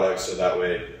product, so that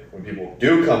way when people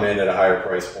do come in at a higher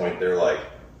price point, they're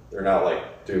not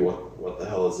like, dude, what the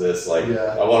hell is this? Like,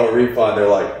 I want a refund. They're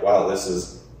like, wow, this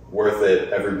is worth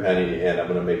it every penny, and I'm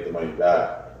going to make the money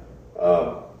back.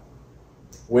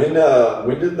 When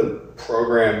did the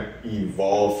program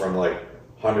evolve from like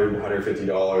 $100,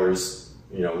 $150,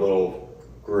 little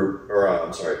group, or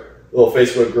little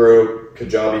Facebook group,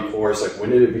 Kajabi course? Like,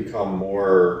 when did it become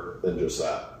more than just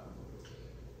that?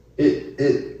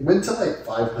 It went to like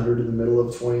 500 in the middle of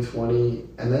 2020,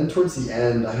 and then towards the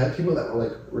end, I had people that were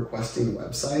like requesting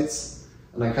websites,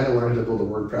 and I kind of learned to build a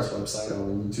WordPress website on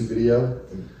a YouTube video,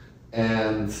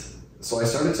 and so I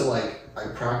started to I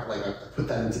put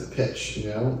that into the pitch,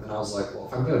 and I was like, well,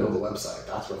 if I'm going to build a website,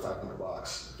 that's worth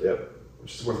 $500. Yep.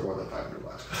 Which is worth more than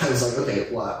 $500. I was like,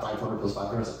 okay, well, 500 plus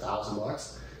 500 is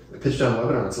 $1,000. I pitched it on a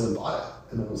webinar and someone bought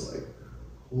it, and I was like,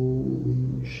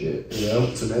 holy shit,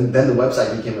 So then the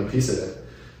website became a piece of it,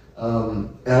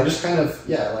 and I just kind of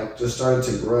just started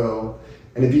to grow,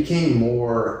 and it became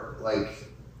more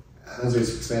as we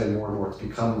expanded more and more,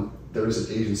 there was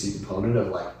an agency component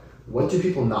of what do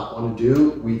people not want to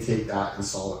do? We take that and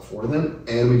solve it for them,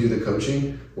 and we do the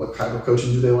coaching. What type of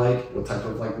coaching do they like? What type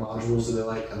of modules do they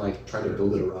like? And try to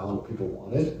build it around what people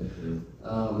wanted.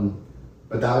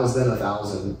 But that was then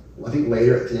 1,000. I think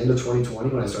later at the end of 2020,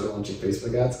 when I started launching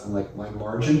Facebook ads, I'm like, my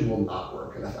margin will not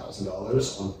work at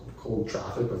 $1,000 on cold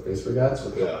traffic with Facebook ads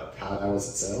with how I was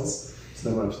at sales. So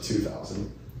then went up to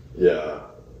 2,000. Yeah.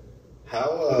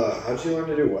 How did you learn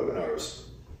to do webinars?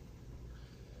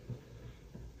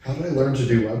 How did I learn to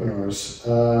do webinars?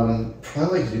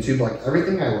 Probably YouTube.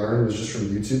 Everything I learned was just from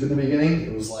YouTube in the beginning.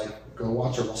 It was go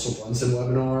watch a Russell Brunson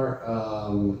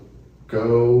webinar,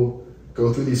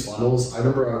 go through these funnels. I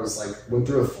remember I was went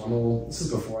through a funnel. This is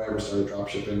before I ever started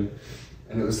dropshipping,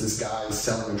 and it was this guy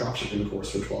selling a dropshipping course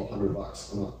for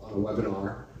 $1,200 on a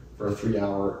webinar for a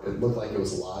 3-hour. It looked like it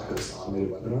was live. It was an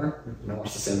automated webinar. And I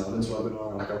watched the Sam Evans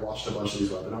webinar. I watched a bunch of these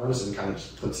webinars and kind of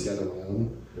just put together my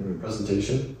own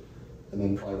presentation. And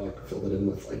then probably filled it in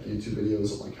with YouTube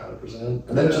videos of how to present,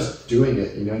 and then just doing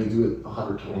it. You do it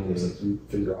 100 times. You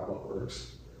figure out what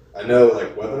works. I know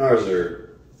webinars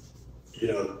are,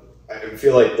 I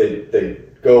feel like they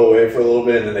go away for a little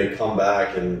bit and then they come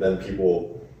back and then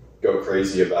people go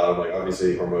crazy about them.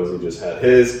 Obviously Hormozy just had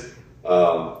his.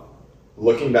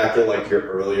 Looking back at your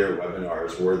earlier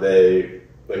webinars, were they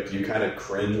do you kind of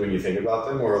cringe when you think about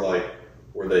them, or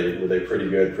were they pretty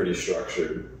good, pretty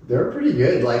structured? They were pretty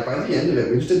good. By the end of it,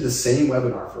 we just did the same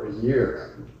webinar for a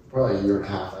year, probably a year and a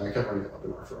half. I kept running the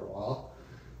webinar for a while.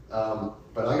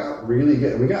 But I got really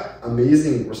good, and we got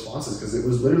amazing responses because it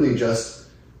was literally it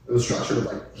was structured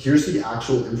of here's the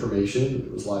actual information.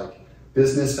 It was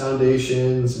business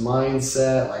foundations,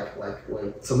 mindset,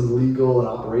 like some of the legal and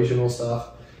operational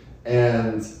stuff.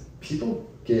 And people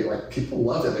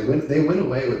loved it. They went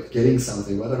away with getting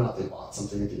something, whether or not they bought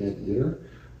something at the end of the year.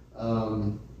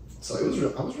 So I was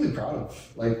really proud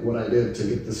of what I did to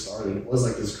get this started. It was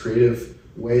this creative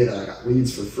way that I got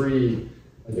leads for free.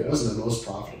 It wasn't the most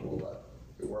profitable, but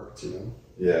it worked,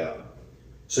 Yeah.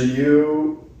 So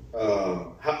you,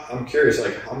 I'm curious,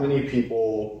 how many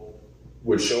people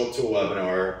would show up to a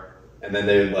webinar and then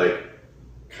they would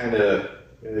kind of,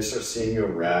 they start seeing you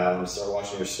around, start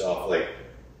watching your stuff.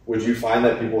 Would you find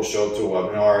that people show up to a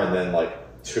webinar and then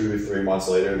 2-3 months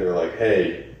later, they're like,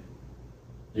 hey,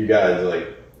 you guys,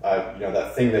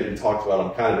 that thing that you talked about,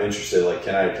 I'm kind of interested.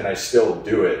 Can I still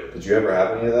do it? Did you ever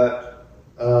have any of that?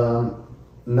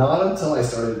 Not until I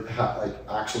started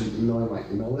actually emailing my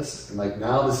email list, and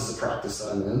now this is a practice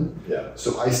that I'm in. Yeah.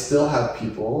 So I still have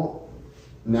people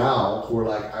now who are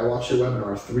I watched your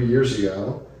webinar 3 years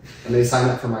ago, and they sign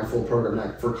up for my full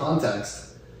program. For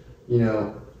context,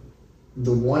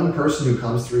 the one person who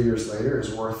comes 3 years later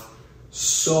is worth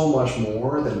so much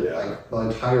more than the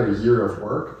entire year of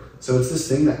work. So it's this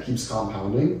thing that keeps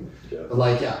compounding. Yeah.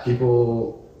 But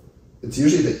people it's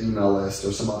usually the email list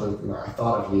or some other, I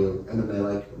thought of you, and then they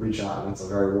like reach out and it's a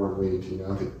very warm lead,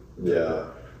 Yeah.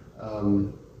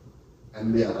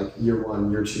 And yeah, like year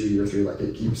 1, year 2, year 3, like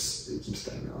it keeps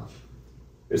paying off.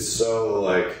 It's so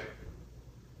like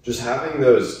just having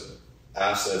those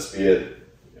assets, be it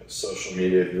social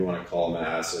media, if you want to call them an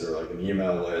asset, or like an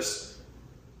email list.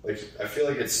 Like I feel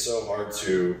like it's so hard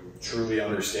to truly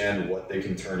understand what they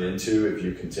can turn into if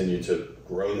you continue to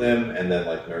grow them and then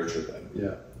like nurture them.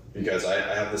 Yeah. Because I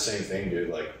have the same thing, dude.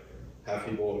 Like have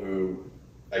people who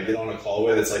I get on a call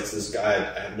with, it's like this guy,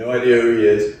 I have no idea who he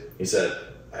is. He said,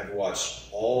 I've watched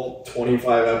all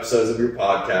 25 episodes of your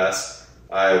podcast.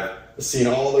 I've seen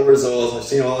all the results. I've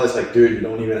seen all this. Like, dude, you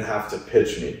don't even have to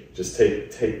pitch me. Just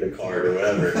take the card or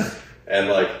whatever. And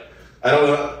like, I don't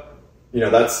know,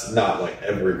 that's not like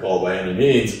every call by any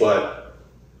means, but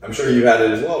I'm sure you had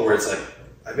it as well, where it's like,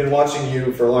 I've been watching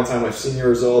you for a long time. I've seen your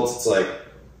results. It's like,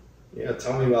 yeah,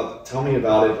 tell me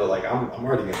about it. But like, I'm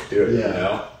already going to do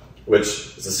it,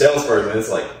 which as a salesperson, it's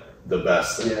like the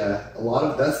best thing. Yeah. A lot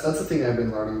of that's the thing I've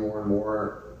been learning more and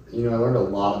more. I learned a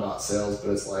lot about sales,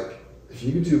 but it's like, if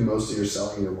you do most of your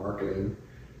selling and your marketing,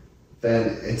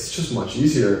 then it's just much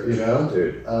easier,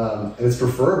 Dude. And it's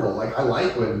preferable. Like I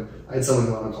like when I had someone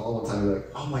who on a call one time, they're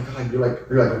like, "Oh my god, you're like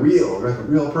real, you're like a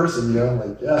real person," I'm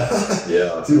like, "Yeah,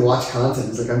 yeah." Dude, watch content.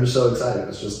 He's like, "I'm just so excited."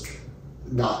 It's just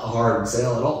not a hard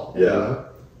sale at all. Yeah.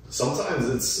 Sometimes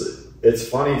it's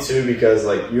funny too, because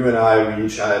like you and I, we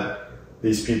each had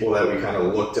these people that we kind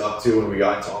of looked up to when we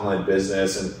got into online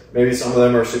business, and maybe some of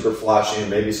them are super flashy and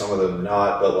maybe some of them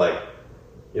not, but like,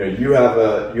 you have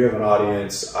an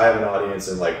audience, I have an audience,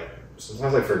 and like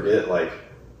sometimes I forget like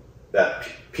that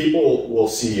people will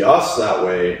see us that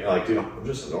way, and like, dude, I'm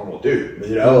just a normal dude,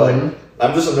 like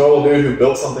I'm just a normal dude who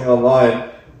built something online.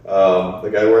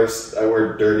 Like I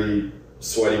wear dirty,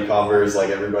 sweaty Converse like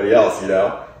everybody else,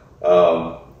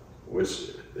 which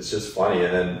is just funny.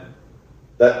 And then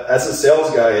that as a sales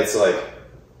guy, it's like,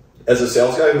 as a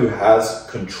sales guy who has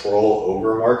control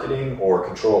over marketing or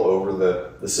control over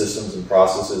the systems and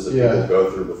processes that people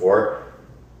go through before,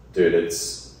 dude, I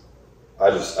just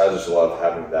love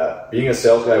having that. Being a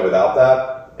sales guy without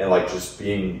that, and like just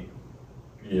being,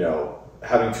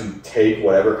 having to take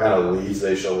whatever kind of leads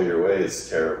they shovel your way is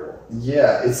terrible.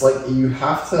 Yeah, it's like you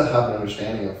have to have an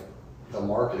understanding of the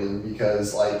marketing,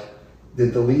 because like,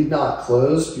 did the lead not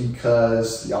close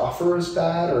because the offer is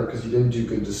bad, or because you didn't do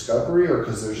good discovery, or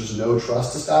because there's just no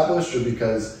trust established, or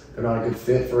because they're not a good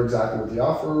fit for exactly what the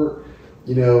offer,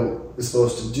 is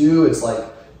supposed to do? It's like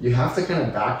you have to kind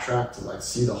of backtrack to like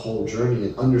see the whole journey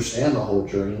and understand the whole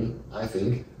journey, I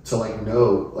think, to like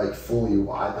know like fully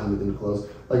why them didn't close.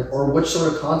 Like, or which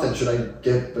sort of content should I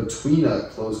get between a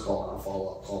close call and a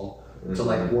follow-up call to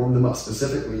like warm them up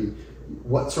specifically?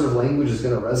 What sort of language is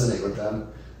going to resonate with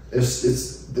them?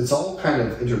 It's all kind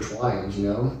of intertwined,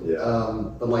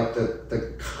 but like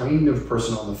the kind of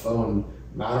person on the phone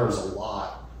matters a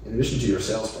lot in addition to your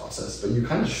sales process. But you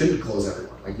kind of shouldn't close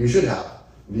everyone. Like you should have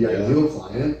the ideal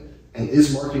client, and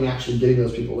is marketing actually getting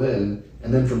those people in?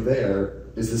 And then from there,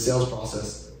 is the sales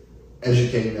process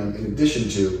educating them in addition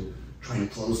to trying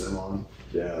to close them on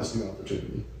this new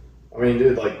opportunity? I mean,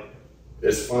 dude, like,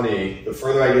 it's funny. The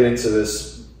further I get into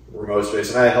this remote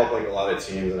space, and I help like a lot of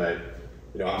teams, and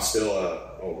I'm still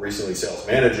a recently sales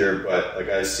manager, but like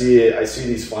I see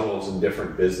these funnels in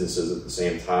different businesses at the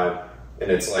same time,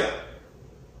 and it's like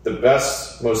the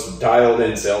best, most dialed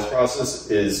in sales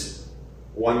process is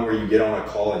one where you get on a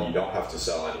call and you don't have to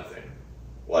sell anything.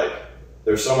 Like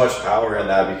there's so much power in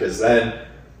that, because then,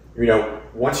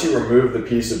 once you remove the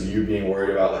piece of you being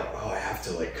worried about like, oh, I have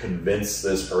to like convince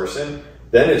this person,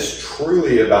 then it's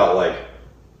truly about like,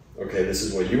 okay, this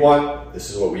is what you want, this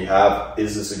is what we have,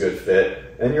 is this a good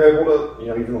fit? And you're able to,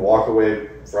 even walk away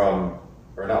from,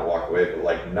 or not walk away, but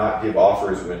like not give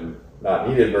offers when not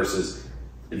needed, versus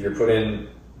if you're put in,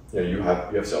 you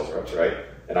have sales reps, right?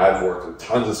 And I've worked with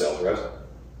tons of sales reps.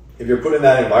 If you're put in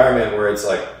that environment where it's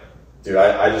like, dude,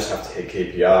 I just have to hit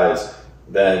KPIs,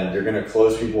 then you're going to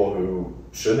close people who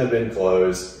shouldn't have been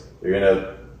closed. You're going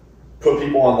to put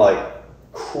people on like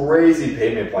crazy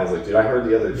payment plans. Like, dude, I heard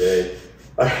the other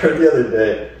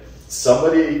day,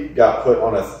 somebody got put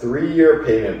on a 3-year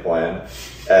payment plan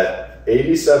at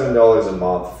 $87 a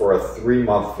month for a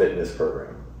 3-month fitness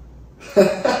program.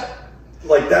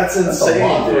 Like, that's insane, a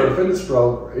lot dude. For a fitness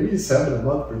program. $87 a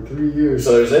month for 3 years.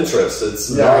 So there's interest.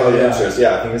 It's gnarly interest.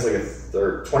 Yeah, I think it's like a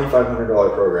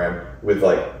 $2,500 program with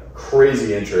like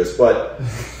crazy interest. But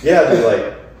yeah, dude,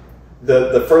 like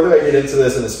the further I get into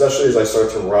this, and especially as I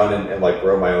start to run and like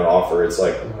grow my own offer, it's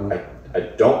like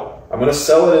I'm going to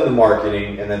sell it in the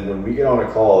marketing, and then when we get on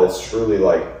a call, it's truly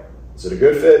like, is it a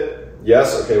good fit?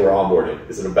 yes, okay, we're onboarding.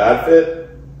 Is it a bad fit?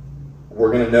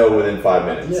 We're going to know within 5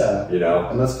 minutes. Yeah. You know?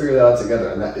 And let's figure that out together.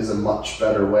 And that is a much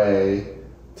better way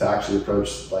to actually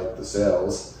approach like the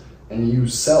sales. And you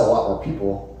sell a lot more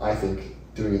people, I think,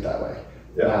 doing it that way.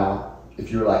 Yeah. Now, if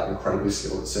you're like incredibly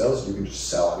skilled at sales, you can just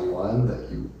sell anyone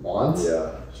that you want.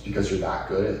 Yeah. Just because you're that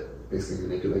good at basically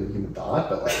manipulating human thought.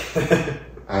 But like,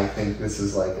 I think this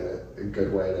is like a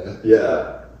good way to.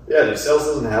 Yeah. Yeah, dude, sales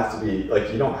doesn't have to be,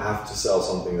 like, you don't have to sell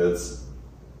something that's,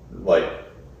 like,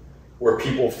 where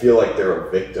people feel like they're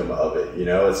a victim of it, you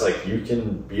know? It's like, you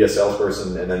can be a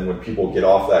salesperson, and then when people get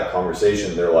off that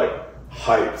conversation, they're, like,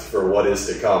 hyped for what is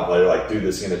to come. They're like, dude,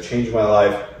 this is going to change my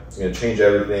life. It's going to change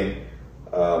everything,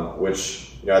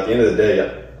 which, you know, at the end of the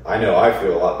day, I know I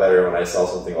feel a lot better when I sell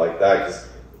something like that, because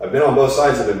I've been on both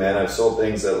sides of it, man. I've sold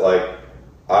things that, like,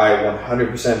 I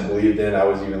 100% believed in. I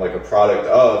was even, like, a product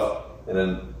of, and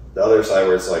then the other side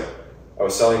where it's like I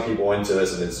was selling people into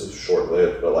this, and it's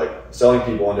short-lived, but like selling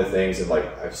people into things, and like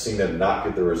I've seen them not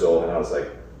get the result, and I was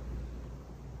like,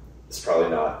 it's probably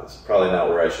not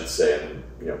where I should stay, and,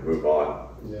 you know, move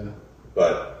on. Yeah.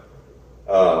 But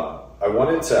I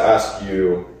wanted to ask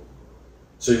you,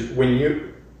 so when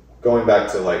you, going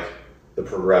back to like the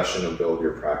progression of build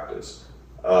your practice,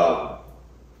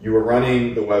 you were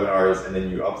running the webinars, and then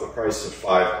you upped the price to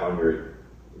 500.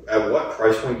 At what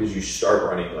price point did you start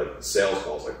running like sales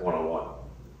calls, like one-on-one?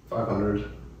 500.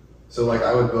 So like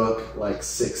I would book like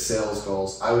 6 sales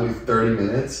calls. I would do 30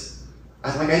 minutes. I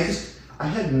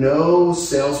had no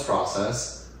sales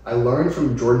process. I learned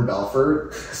from Jordan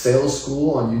Belfort, sales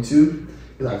school on YouTube.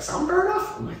 He's like, sound fair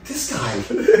enough? I'm like, this guy,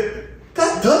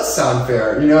 that does sound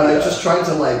fair. You know, and I just tried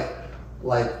to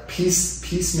like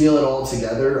piecemeal it all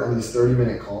together on these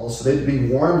 30-minute calls. So they'd be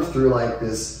warmed through like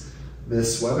this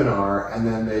webinar, and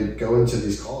then they'd go into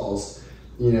these calls,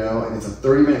 you know, and it's a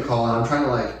 30-minute call, and I'm trying to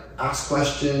like ask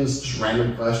questions, just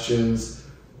random questions.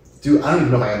 I don't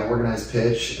even know if I had an organized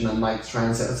pitch, and then like trying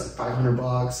to say it's like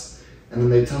 $500, and then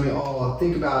they tell me, oh, I'll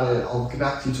think about it, I'll get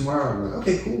back to you tomorrow. I'm like,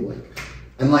 okay, cool. Like,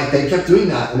 and like they kept doing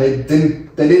that, and they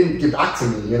didn't get back to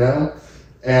me, you know,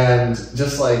 and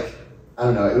just like, I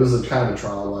don't know, it was a kind of a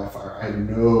trial by fire. I had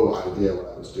no idea what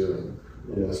I was doing.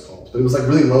 Those calls, but it was like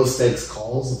really low stakes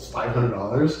calls. It was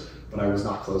 $500, but I was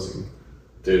not closing.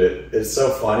 Dude, it's so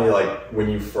funny. Like when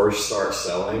you first start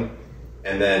selling,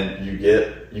 and then you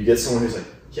get someone who's like,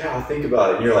 "Yeah, I'll think about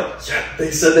it," and you're like, "Yeah, they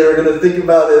said they were gonna think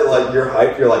about it." Like you're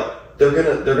hyped. You're like, "They're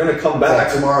gonna come back."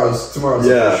 Like tomorrow's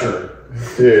yeah, for sure.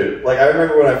 Dude, like I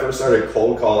remember when I first started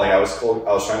cold calling, I was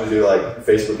trying to do like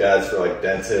Facebook ads for like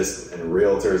dentists and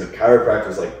realtors and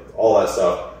chiropractors, like all that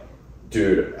stuff.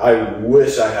 Dude, I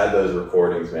wish I had those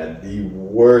recordings, man. The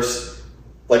worst.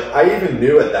 Like, I even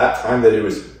knew at that time that I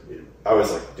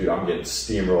was like, dude, I'm getting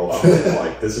steamrolled. I'm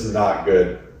like, this is not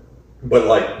good. But,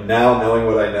 like, now knowing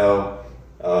what I know,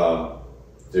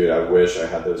 dude, I wish I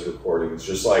had those recordings.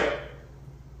 Just, like,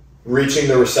 reaching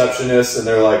the receptionist, and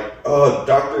they're like, oh,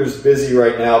 doctor's busy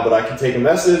right now, but I can take a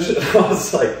message. And I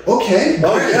was like, okay.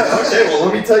 Oh, yeah, okay, well,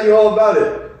 let me tell you all about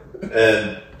it.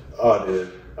 And, oh, dude,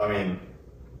 I mean...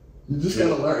 You just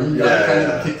gotta learn. You gotta kind of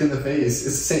get kicked in the face.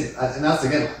 It's the same, and that's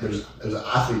again. There's an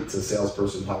athlete to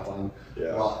salesperson pipeline.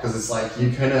 Yeah. Well, because it's like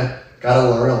you kind of gotta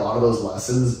learn a lot of those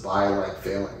lessons by like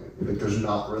failing. Like there's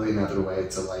not really another way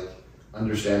to like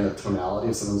understand the tonality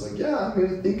of someone's like, yeah, I'm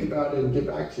gonna think about it and get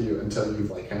back to you, until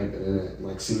you've like kind of been in it and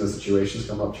like seen the situations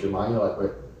come up to your mind. You're like,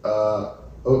 wait,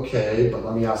 okay, but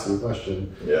let me ask you a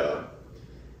question. Yeah.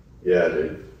 Yeah,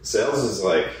 dude. Sales is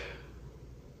like.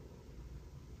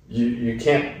 You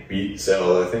can't beat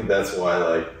sales. I think that's why,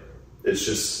 like, it's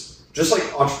just like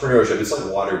entrepreneurship. It's like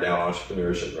watered down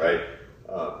entrepreneurship, right?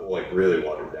 Like really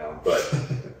watered down. But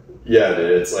yeah, dude,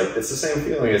 it's like it's the same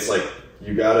feeling. It's like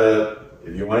you gotta,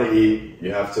 if you want to eat,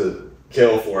 you have to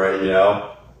kill for it. You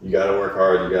know, you gotta work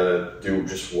hard. You gotta do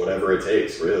just whatever it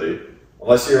takes, really.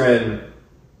 Unless you're in,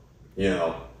 you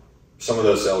know, some of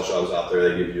those sales jobs out there,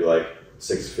 they give you like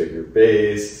 6-figure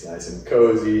base. It's nice and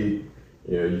cozy.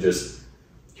 You know, you just.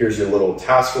 Here's your little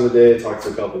task for the day, talk to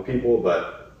a couple of people,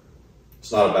 but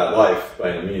it's not a bad life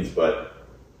by any means, but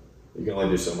you can only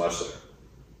do so much there.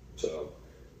 So,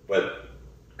 but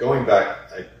going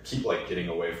back, I keep like getting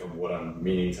away from what I'm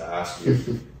meaning to ask you.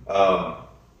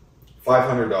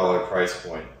 $500 price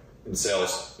point in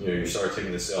sales, you know, you start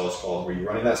taking the sales calls. Were you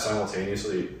running that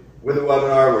simultaneously with a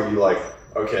webinar? Were you like,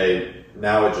 okay,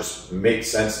 now it just makes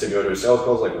sense to go to sales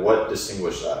calls? Like what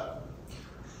distinguished that?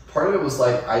 Part of it was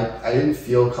like I didn't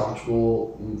feel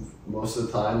comfortable most of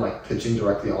the time like pitching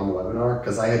directly on the webinar,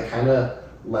 because I had kind of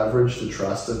leveraged the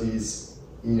trust of these,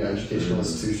 you know, educational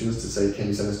institutions to say, can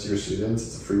you send this to your students?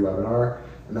 It's a free webinar,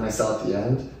 and then I sell at the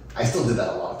end. I still did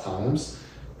that a lot of times,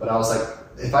 but I was like,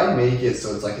 if I make it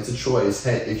so it's like, it's a choice.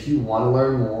 Hey, if you want to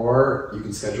learn more, you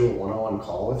can schedule a one-on-one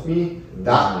call with me.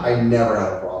 That I never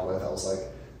had a problem with. I was like,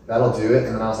 that'll do it.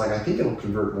 And then I was like, I think it'll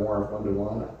convert more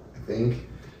one-to-one, I think.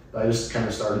 But I just kind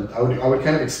of started, I would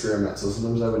kind of experiment. So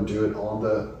sometimes I would do it on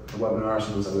the webinar,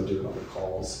 sometimes I would do it on the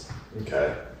calls.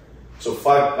 Okay. So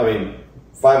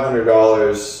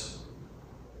 $500,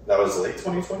 that was late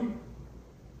 2020?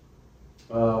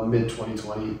 Mid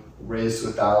 2020, raised to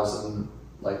 1,000,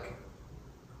 like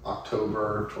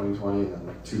October 2020, and then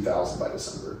like 2,000 by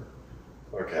December.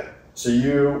 Okay. So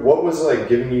what was like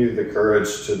giving you the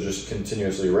courage to just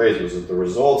continuously raise? Was it the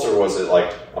results, or was it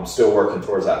like, I'm still working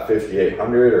towards that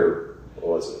 5,800, or what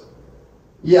was it?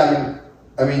 Yeah,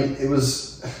 I mean, that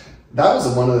was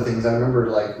one of the things I remember.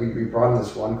 Like we brought in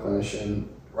this one clinician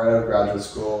right out of graduate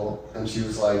school, and she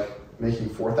was like making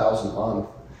 $4,000 a month,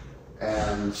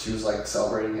 and she was like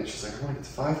celebrating it. She's like, I want to get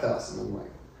to 5,000.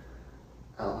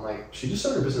 I'm like, she just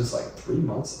started her business like 4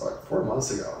 months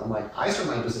ago. I'm like, I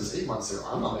started my business 8 months ago.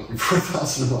 I'm not making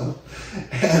 $4,000 a month.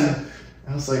 And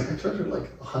I was like, I charged her like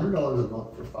 $100 a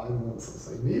month for 5 months. I was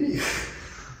like, maybe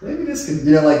this could,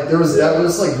 like that was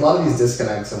like a lot of these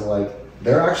disconnects of like,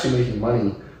 they're actually making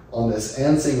money on this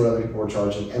and seeing what other people were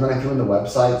charging. And then I threw in the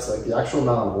websites, like the actual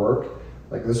amount of work,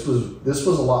 like this was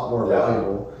a lot more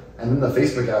valuable. And then the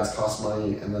Facebook ads cost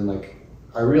money. And then like,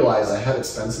 I realized I had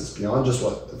expenses beyond just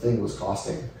what the thing was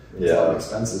costing. It's a lot of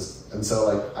expenses. And so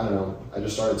like, I don't know, I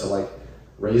just started to like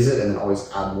raise it and then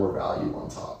always add more value on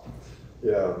top.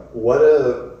 Yeah.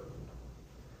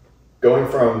 Going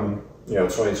from,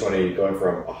 2020, going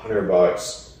from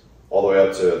 $100 all the way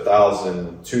up to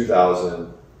 1,000,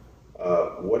 2,000,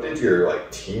 what did your like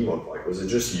team look like? Was it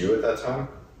just you at that time?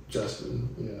 Just me,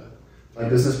 yeah. My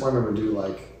business partner would do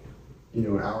like,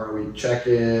 an hour a week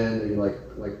check-in, maybe like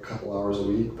a couple hours a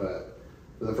week. But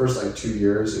for the first like 2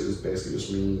 years, it was basically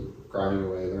just me grinding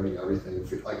away, learning everything.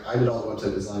 Like I did all the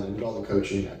website design, I did all the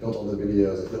coaching, I built all the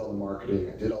videos, I did all the marketing,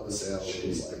 I did all the sales.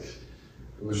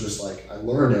 It was just like I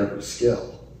learned every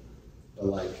skill, but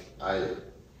like I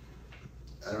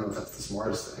don't know if that's the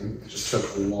smartest thing. It just took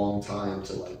a long time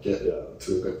to like get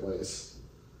to a good place.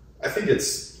 I think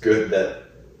it's good that,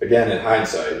 again, in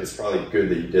hindsight, it's probably good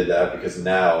that you did that, because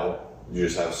now you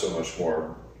just have so much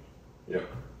more,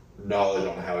 knowledge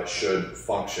on how it should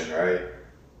function, right?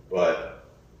 But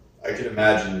I can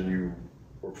imagine you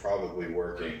were probably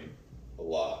working a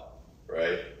lot,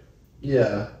 right?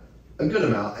 Yeah, a good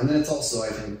amount. And then it's also, I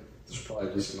think, there's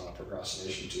probably a decent amount of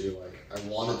procrastination too. Like, I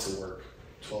wanted to work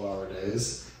 12-hour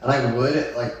days, and I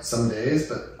would, like, some days,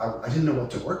 but I didn't know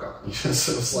what to work on.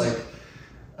 So it was like,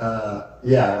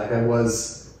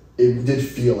 it did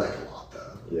feel like a lot,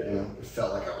 though. Yeah. It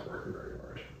felt like I was working very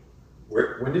hard.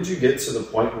 When did you get to the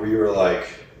point where you were like,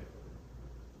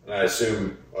 and I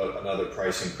assume another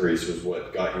price increase was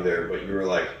what got you there, but you were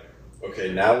like,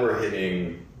 okay, now we're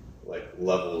hitting like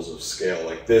levels of scale.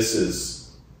 Like this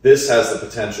has the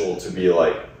potential to be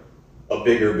like a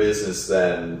bigger business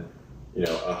than,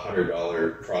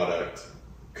 $100 product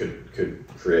could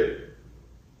create.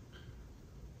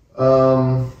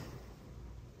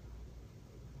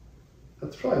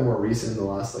 That's probably more recent in the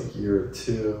last like year or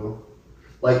two.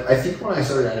 Like I think when I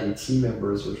started adding team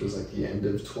members, which was like the end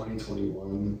of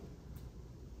 2021,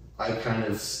 I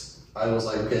was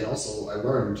like, okay, and also I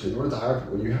learned in order to hire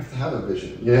people, you have to have a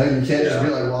vision. You can't just be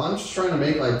like, well, I'm just trying to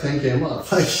make like 10K a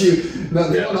month. Like people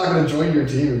are not going to join your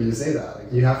team if you say that.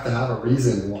 Like you have to have a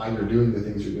reason why you're doing the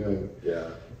things you're doing. Yeah.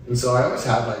 And so I always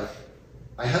had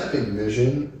I had a big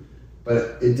vision,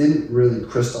 but it didn't really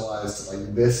crystallize to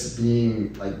like this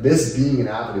being an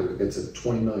avenue to get to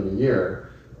 20 million a year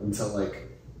until I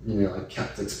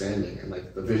kept expanding, and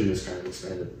like the vision has kind of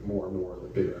expanded more and more the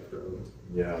bigger I've grown.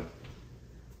 Yeah.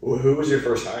 Well, who was your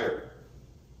first hire?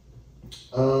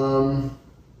 I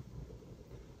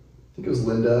think it was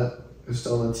Linda, who's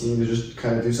still on the team, to just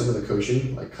kind of do some of the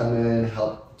coaching, like come in,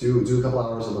 help do a couple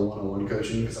hours of the one-on-one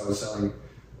coaching, because I was selling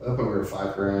at that point we were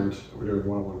 $5,000. We were doing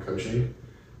one-on-one coaching.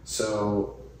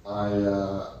 So I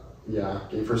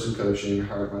gave her some coaching,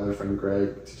 hired my other friend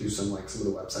Greg to do some of the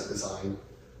website design.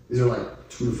 These are like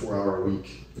 2 to 4 hour a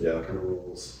week kind of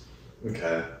roles.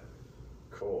 Okay,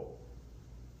 cool.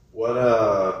 What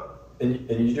and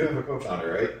you do have a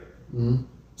co-founder, right? Mm-hmm.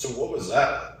 So what was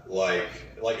that like?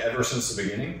 Like ever since the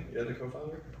beginning, you had a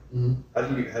co-founder? Mm-hmm. How'd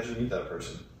you meet that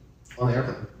person? On the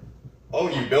airplane. Oh,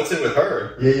 you built it with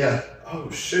her? Yeah. Oh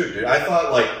shoot, dude! I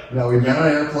thought No, we met on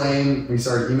an airplane. We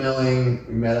started emailing.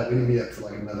 We didn't meet up for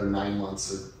like another 9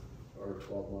 months or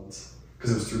 12 months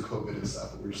because it was through COVID and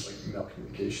stuff. But we were just like email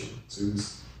communication,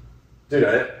 Zooms. Dude,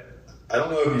 I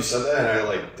don't know if you said that and I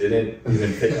like didn't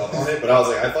even pick up on it, but I was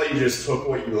like, I thought you just took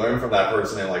what you learned from that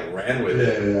person and like ran with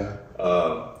it. Yeah.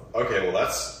 Okay, well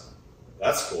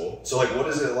that's cool. So like, what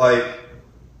is it like,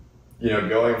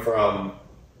 going from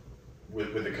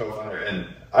with the co-founder, and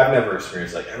I've never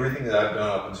experienced like everything that I've done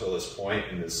up until this point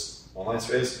in this online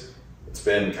space, it's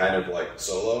been kind of like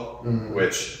solo,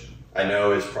 which I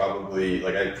know is probably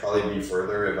like, I'd probably be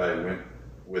further if I went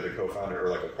with a co-founder or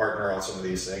like a partner on some of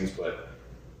these things, but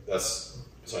that's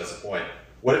besides the point.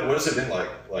 What has it been like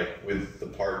with the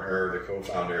partner, the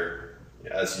co-founder,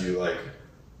 as you like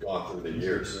gone through the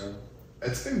years?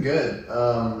 It's been good.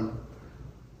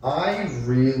 I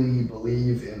really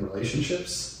believe in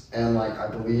relationships, and like I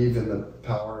believe in the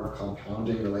power of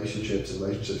compounding relationships, and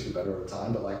relationships get better over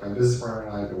time. But like my business partner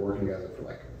and I have been working together for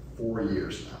like 4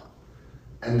 years now,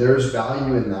 and there's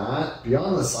value in that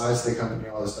beyond the size of the company,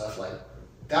 all this stuff. Like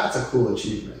that's a cool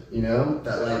achievement,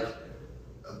 that like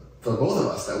for both of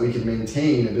us that we can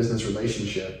maintain a business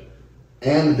relationship,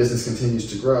 and the business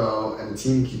continues to grow, and the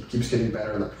team keeps getting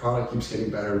better, and the product keeps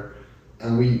getting better.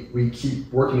 And we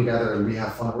keep working together, and we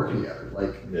have fun working together.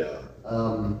 Like,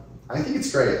 I think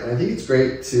it's great, and I think it's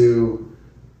great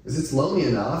because it's lonely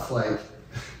enough. Like,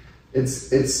 it's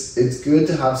good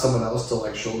to have someone else to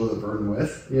like shoulder the burden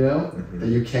with, that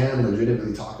you can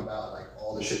legitimately talk about like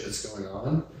all the shit that's going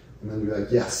on, and then be like,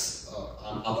 yes,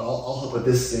 I'll help with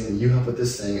this thing, you help with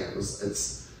this thing.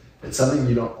 It's something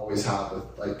you don't always have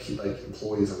with like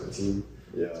employees on the team,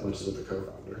 as much as with the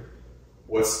co-founder.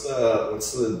 What's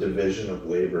the division of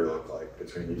labor look like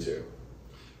between you two?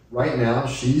 Right now,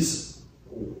 she's,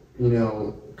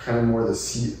 kind of more the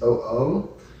COO,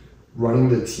 running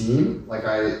the team. Like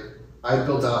I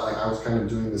built out, like I was kind of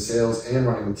doing the sales and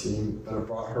running the team, but I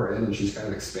brought her in and she's kind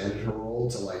of expanded her role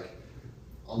to like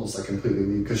almost like completely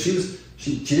lead. Because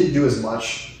she didn't do as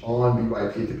much on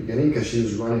BYP at the beginning because she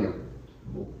was running a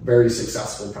very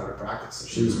successful private practice. So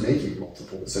she was making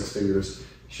multiple six figures.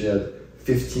 She had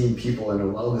 15 people in a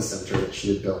wellness center that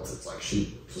she had built. It's like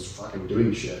she was fucking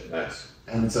doing shit. Nice.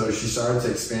 And so she started to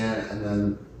expand and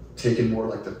then taking more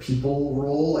like the people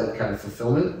role and kind of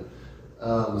fulfillment.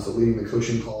 So leading the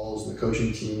coaching calls and the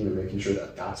coaching team and making sure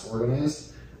that that's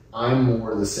organized. I'm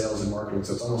more the sales and marketing,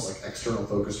 so it's almost like external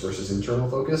focused versus internal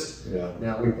focused. Yeah.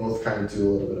 Now we both kind of do a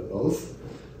little bit of both,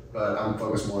 but I'm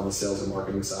focused more on the sales and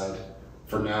marketing side.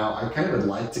 For now, I kind of would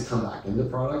like to come back into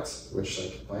products, which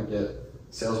like if I get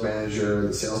sales manager,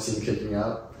 the sales team kicking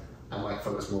up, I might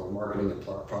focus more on marketing and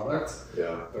product.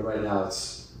 Yeah. But right now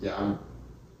I'm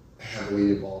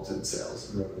heavily involved in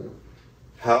sales and revenue.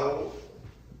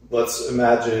 Let's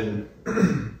imagine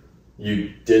you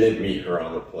didn't meet her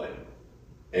on the plane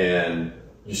and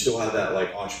you still had that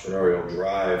like entrepreneurial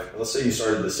drive. Let's say you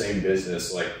started the same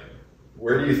business, like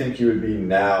where do you think you would be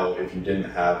now if you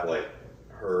didn't have like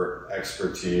her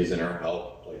expertise and her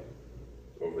help like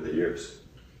over the years?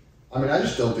 I mean, I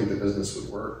just don't think the business would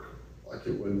work. Like,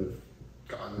 it wouldn't have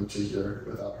gotten to here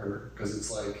without her. Because it's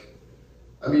like,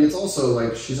 I mean, it's also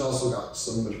like, she's also got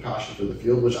so much passion for the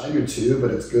field, which I do too,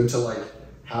 but it's good to like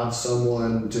have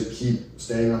someone to keep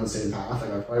staying on the same path.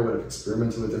 Like, I probably would have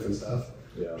experimented with different stuff.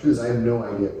 Yeah. Truth is, I have no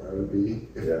idea where I would be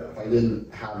if I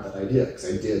didn't have that idea, because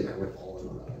I did, and I went all in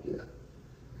on that idea.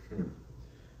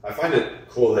 I find it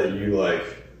cool that you like,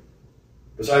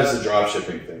 besides the drop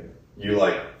shipping thing, you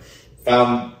like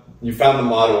found the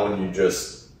model and you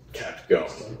just kept going.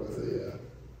 Stuck with it, yeah.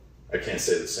 I can't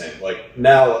say the same. Like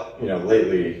now,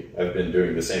 lately I've been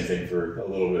doing the same thing for a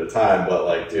little bit of time, but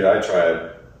like, dude, I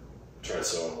tried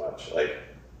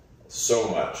so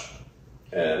much,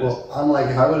 and well, I'm like,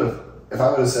 if I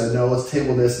would have said no, let's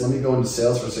table this, let me go into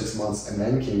sales for 6 months, and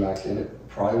then came back in, it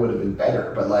probably would have been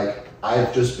better. But like,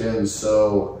 I've just been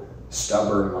so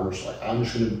stubborn. I'm just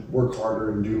going to work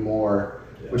harder and do more,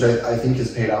 which I think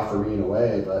has paid off for me in a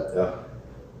way. But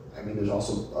I mean, there's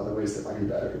also other ways that might be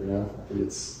better. I think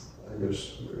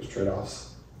there's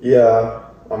trade-offs. Yeah,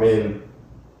 I mean,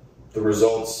 the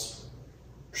results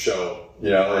show.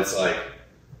 It's like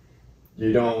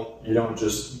you don't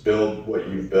just build what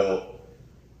you've built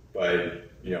by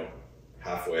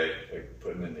halfway like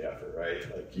putting in the effort, right?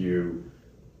 Like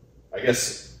I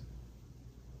guess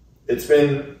it's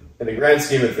been, in the grand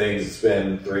scheme of things, it's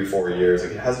been 3-4 years.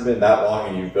 Like it hasn't been that long,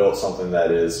 and you've built something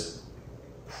that is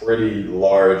pretty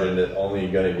large and it's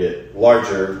only going to get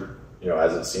larger,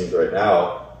 as it seems right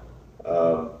now.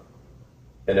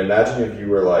 And imagine if you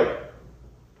were like,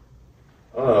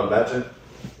 I don't know, imagine,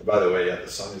 by the way, the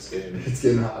sun is getting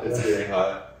hot. It's getting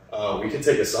hot. We can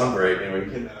take a sun break and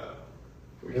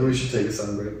we should take a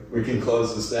sun break. We can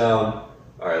close this down.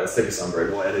 All right, let's take a sun break.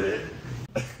 We'll edit it.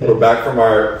 We're back from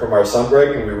our sun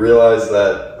break, and we realized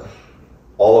that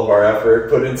all of our effort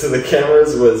put into the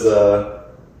cameras was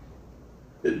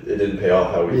it didn't pay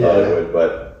off how we thought it would.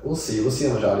 But we'll see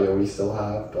how much audio we still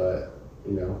have. But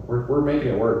you know, we're making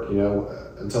it work. You know,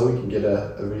 until we can get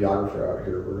a videographer out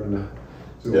here, we're gonna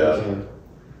do what we can.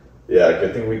 Yeah,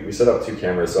 good thing we set up 2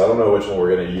 cameras, so I don't know which one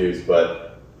we're gonna use, but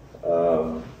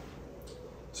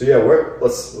so yeah,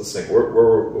 let's think.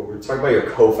 We're talking about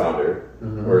your co-founder.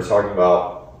 Mm-hmm. We're talking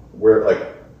about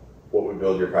what would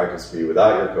build your practice be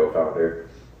without your co-founder.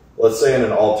 Let's say in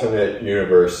an alternate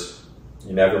universe,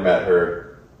 you never met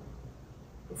her.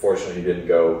 Unfortunately, you didn't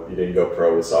go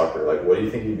pro with soccer. Like, what do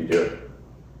you think you'd be doing?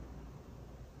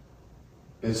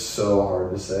 It's so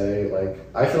hard to say. Like,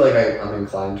 I feel like I'm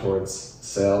inclined towards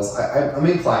sales. I'm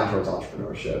inclined towards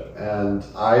entrepreneurship, and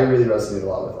I really resonate a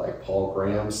lot with like Paul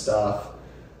Graham's stuff.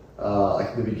 Like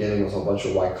in the beginning, it was a bunch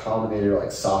of Y Combinator,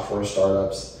 like software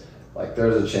startups. Like,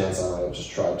 there's a chance I might have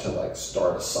just tried to like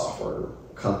start a software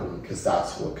company because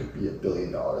that's what could be $1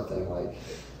 billion thing. Like,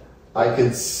 I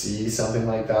could see something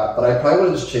like that, but I probably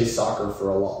would have just chased soccer for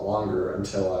a lot longer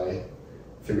until I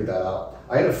figured that out.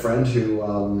 I had a friend who,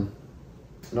 and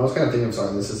I was kind of thinking of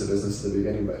starting this as a business at the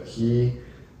beginning, but he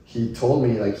told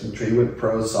me like he went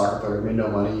pro as a soccer player, made no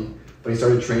money, but he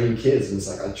started training kids, and it's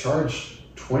like, I charged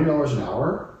 $20 an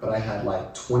hour, but I had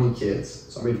like 20 kids.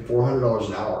 So I made $400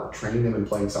 an hour training them and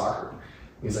playing soccer.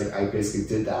 He's like, I basically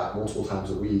did that multiple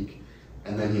times a week.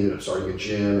 And then he ended up starting a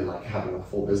gym and like having a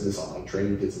full business on like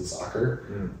training kids in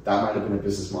soccer. That might have been a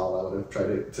business model I would have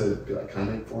tried to be like, can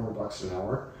I make $400 an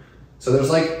hour? So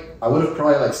there's like, I would have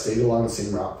probably like stayed along the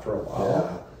same route for a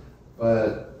while,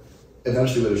 but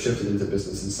eventually would have shifted into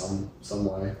business in some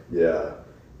way. Yeah.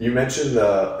 You mentioned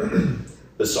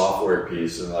the software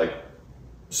piece, and like,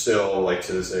 still, like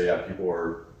to this day, yeah, people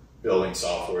are building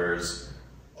softwares.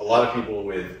 A lot of people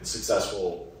with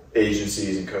successful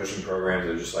agencies and coaching programs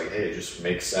are just like, hey, it just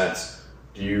makes sense.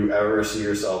 Do you ever see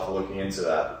yourself looking into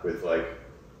that with like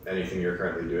anything you're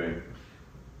currently doing?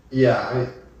 Yeah,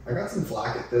 I got some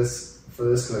flack at this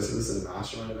because I said this is a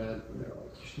mastermind event, and they're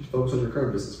like, you should focus on your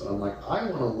current business. But I'm like, I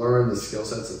want to learn the skill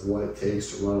sets of what it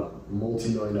takes to run a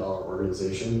multi-million-dollar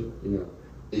organization, you know,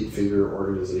 8-figure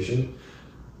organization.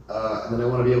 And then I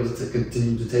want to be able to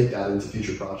continue to take that into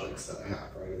future projects that I have,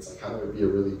 right? It's like, how do I be a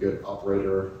really good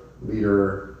operator,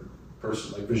 leader,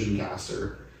 person, like vision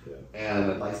caster? Yeah.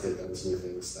 And I'd like to take that into new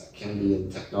things that can be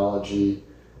in technology,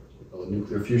 build a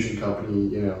nuclear fusion company,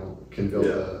 you know, can build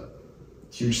a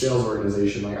huge sales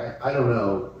organization. Like, I don't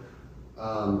know.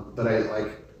 But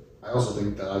I also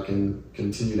think that I can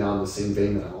continue down the same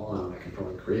vein that I'm on. I can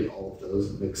probably create all of those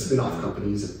and make spin-off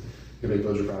companies and make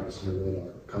Voyager Practice a $100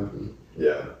 million company.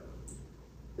 Yeah.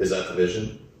 Is that the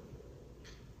vision?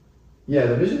 Yeah,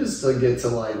 the vision is to get to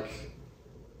like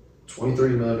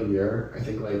 20-30 million a year. I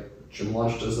think like Gym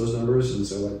Launch does those numbers, and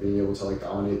so like being able to like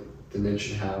dominate the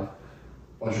niche and have a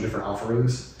bunch of different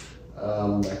offerings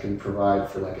that can provide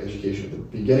for like education at the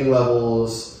beginning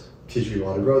levels, teach people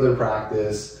how to grow their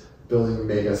practice, building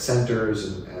mega centers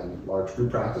and large group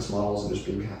practice models, and just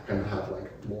being kind of have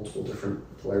like multiple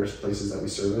different places that we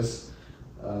service.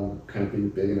 Kind of being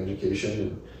big in education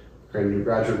and creating a new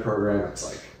graduate program. It's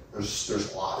like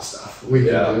there's a lot of stuff we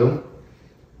can do.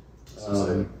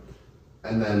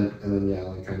 And then yeah,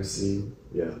 like kind of seeing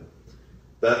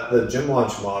that the Gym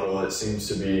Launch model, it seems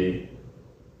to be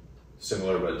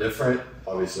similar but different.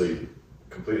 Obviously,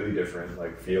 completely different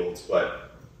like fields,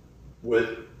 but with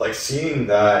like seeing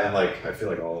that, and like I feel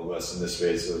like all of us in this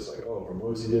space was like, oh,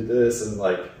 Hormozi did this, and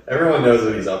like everyone knows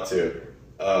what he's up to.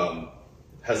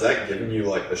 Has that given you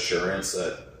like assurance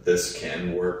that this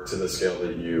can work to the scale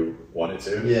that you want it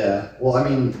to? Yeah. Well, I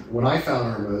mean, when I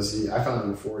found Hormozi, I found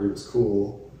him before he was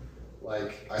cool.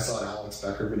 Like, I saw an Alex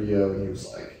Becker video, and he was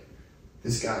like,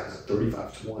 this guy has a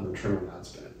 35-to-1 return on ad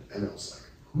spend. And I was like,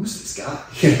 who's this guy?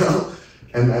 You know?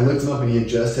 And I looked him up, and he had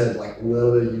just had like a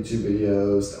little bit of YouTube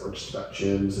videos that were just about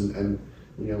gyms and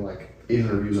you know, like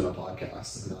 800 views on a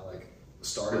podcast. And I like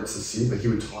started to see, but he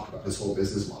would talk about his whole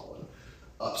business model.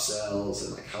 Upsells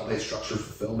and like how they structure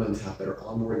fulfillment, have better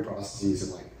onboarding processes,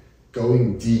 and like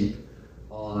going deep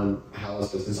on how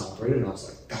this business operated. And I was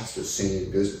like, that's the same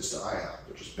business that I have,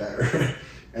 but just better.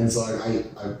 And so I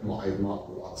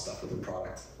modeled a lot of stuff within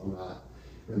product on that.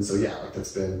 And so yeah, like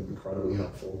that's been incredibly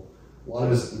helpful. A lot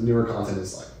of his newer content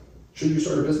is like, should you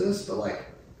start a business? But like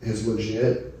his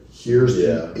legit, here's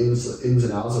the ins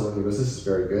and outs of running a business is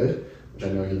very good, which I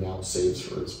know he now saves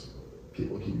for his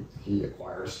people he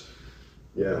acquires.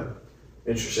 Yeah,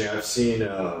 interesting. I've seen,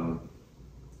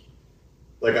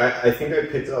 like I think I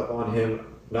picked up on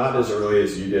him not as early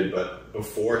as you did, but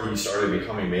before he started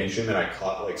becoming mainstream, and I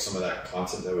caught like some of that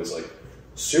content that was like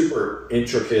super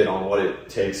intricate on what it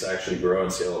takes to actually grow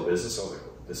and scale a business. I was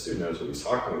like, this dude knows what he's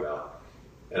talking about.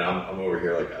 And I'm over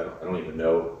here like, I don't even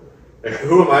know. Like,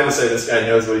 who am I to say this guy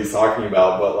knows what he's talking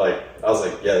about? But like, I was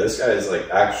like, yeah, this guy is like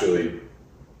actually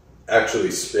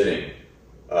spitting.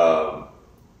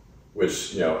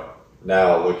 Which, you know,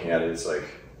 now looking at it, it's like,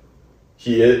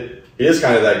 he is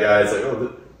kind of that guy. It's like, oh,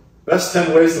 the best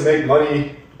 10 ways to make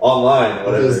money online or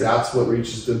whatever. Because that's what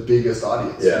reaches the biggest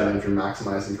audience. Yeah. And if you're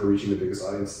maximizing for reaching the biggest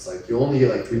audience, it's like, you only get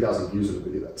like 3,000 views in a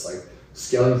video. That's like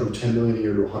scaling from 10 million a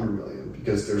year to 100 million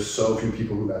because there's so few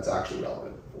people who that's actually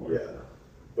relevant for. Yeah.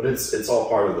 But it's all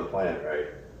part of the plan, right?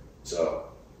 So,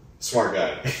 smart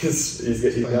guy. he's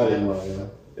got it.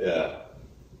 Well, Yeah.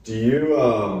 Do you,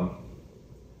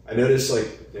 I noticed, like,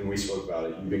 and we spoke about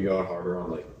it, you've been going harder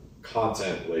on, like,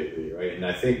 content lately, right? And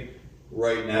I think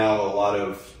right now a lot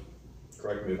of,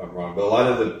 correct me if I'm wrong, but a lot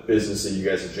of the business that you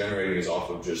guys are generating is off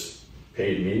of just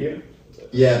paid media?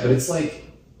 Yeah, but it's like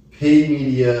paid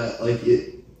media, like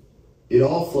it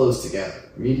all flows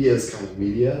together. Media is kind of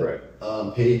media.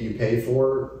 Right. Paid you pay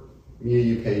for, media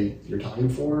you pay your time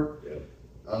for. Yeah.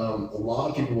 A lot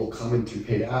of people will come in through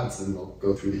paid ads and they'll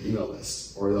go through the email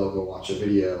list, or they'll go watch a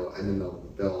video and then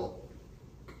they'll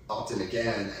opt in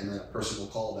again, and then a person will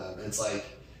call them. And it's like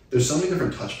there's so many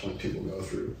different touch points people go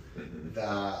through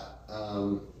that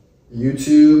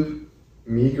YouTube,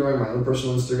 me growing my own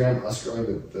personal Instagram, us growing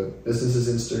the business's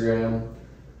Instagram,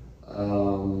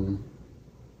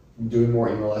 doing more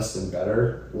email lists and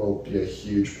better will be a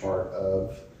huge part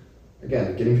of,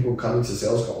 again, getting people coming to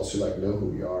sales calls who like know who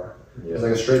we are. Yeah. It's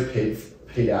like a straight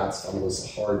paid ads funnel is a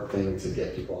hard thing to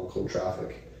get people on cold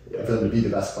traffic. Yeah. For them to be the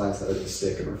best clients that are going to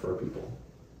stick and refer people.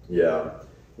 Yeah.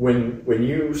 When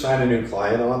you sign a new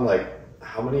client on, like,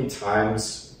 how many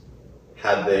times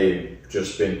had they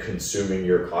just been consuming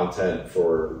your content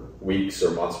for weeks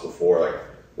or months before? Like,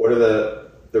 what are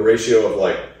the ratio of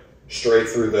like straight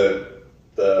through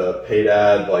the paid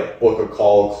ad, like book a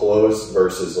call, close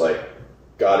versus like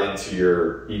got into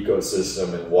your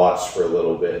ecosystem and watched for a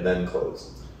little bit and then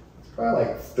closed? Probably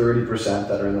like 30%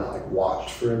 that are in that like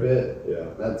watched for a bit. Yeah.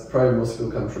 That's probably most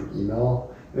people come from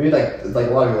email. Maybe like a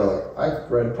lot of people are like, I've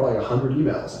read probably 100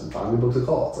 emails and finally booked a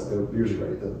call. It's like they're usually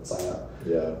ready to sign up.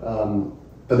 Yeah.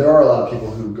 But there are a lot of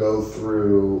people who go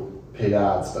through paid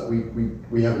ads, but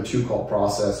we have a 2-call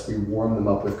process. We warm them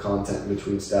up with content in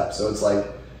between steps. So it's like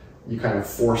you kind of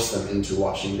force them into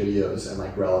watching videos and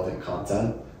like relevant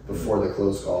content before the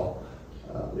close call.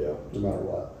 No matter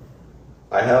what.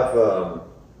 I have,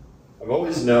 I've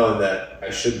always known that I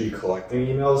should be collecting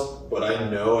emails, but I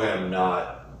know I am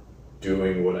not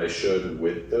doing what I should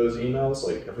with those emails.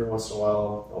 Like every once in a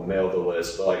while I'll mail the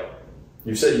list, but like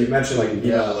you mentioned like an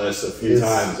email list a few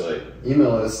times. Like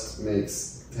email list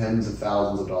makes tens of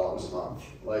thousands of dollars a month.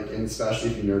 Like, and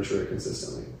especially if you nurture it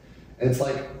consistently. And it's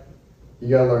like you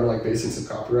gotta learn like basics of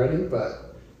copywriting,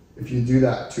 but if you do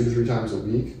that 2 to 3 times a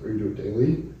week or you do it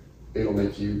daily, it'll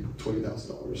make you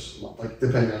 $20,000 a month. Like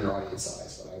depending on your audience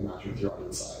size, but I imagine with your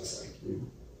audience size,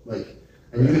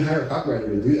 and you can hire a copywriter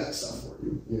to do that stuff for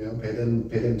you. You know, pay them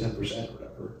 10% or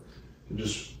whatever to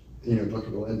just book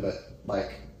people in. But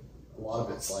like a lot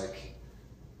of it's like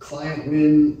client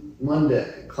win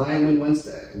Monday, client win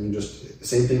Wednesday, and you just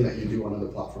same thing that you do on other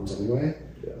platforms anyway.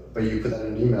 Yeah. But you put that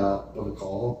in an email, book a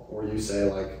call, or you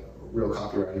say like real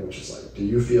copywriting, which is like, do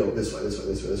you feel this way, this way,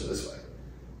 this way, this way, this way,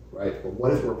 right? But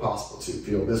what if it were possible to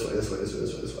feel this way, this way, this way,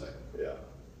 this way, this way? Yeah.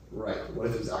 Right. But what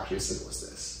if it was actually as simple as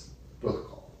this? Book a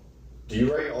call. Do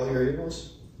you write all your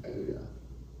emails? I do, yeah.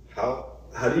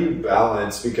 How do you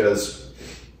balance? Because,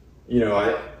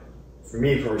 for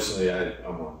me personally,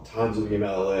 I'm on tons of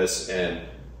email lists, and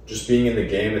just being in the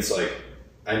game, it's like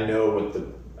I know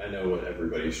what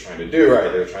everybody's trying to do,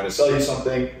 right? They're trying to sell you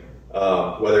something,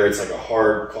 whether it's like a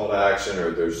hard call to action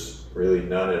or there's really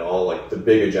none at all. Like the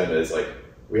big agenda is like,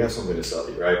 we have something to sell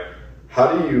you, right?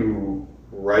 How do you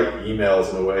write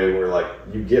emails in a way where like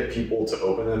you get people to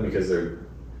open them because they're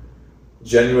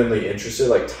genuinely interested,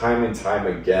 like time and time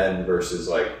again, versus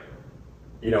like,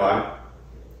 I'm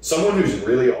someone who's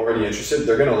really already interested,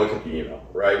 they're gonna look at the email,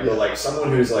 right? Yeah. But like someone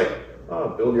who's like, oh,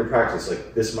 build your practice,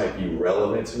 like this might be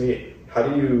relevant to me. How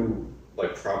do you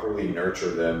like properly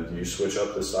nurture them? Do you switch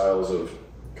up the styles of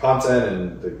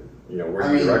content and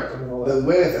where you direct them and all that? The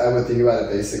way I would think about it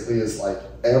basically is like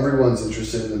everyone's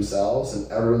interested in themselves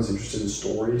and everyone's interested in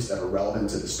stories that are relevant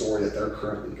to the story that they're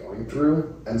currently going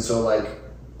through. And so like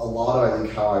a lot of, I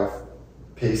think, how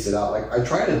I've paced it out, like I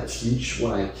try to teach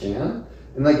when I can.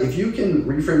 And like if you can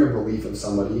reframe a belief of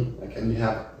somebody, like, and you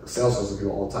have sales calls with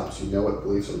people all the time, so you know what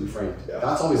beliefs are reframed. Yeah.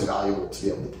 That's always valuable to be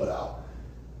able to put out.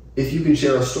 If you can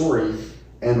share a story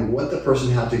and what the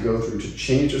person had to go through to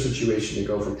change their situation to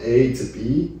go from A to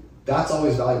B, that's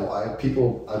always valuable. I've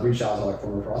reached out to like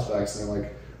former prospects and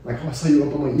they're like, oh, I saw you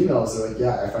up on my emails. They're like,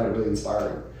 yeah, I find it really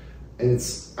inspiring. And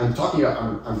I'm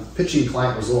pitching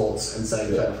client results and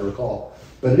setting time for a call,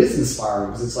 but it is inspiring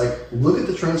because it's like, look at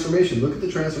the transformation, look at the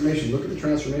transformation, look at the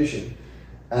transformation.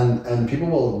 And people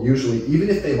will usually, even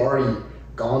if they've already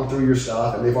gone through your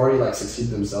stuff and they've already like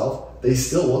succeeded themselves, they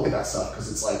still look at that stuff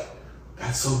because it's like,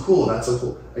 that's so cool. That's so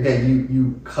cool. Again,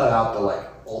 you cut out the like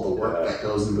all the work that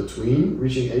goes in between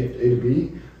reaching A to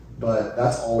B, but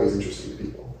that's always interesting to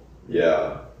people.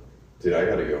 Yeah, dude, I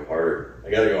got to go harder.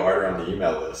 I got to go harder on the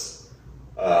email list.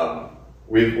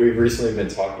 We've recently been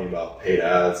talking about paid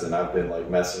ads, and I've been like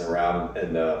messing around.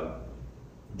 And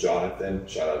Jonathan,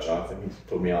 shout out Jonathan, he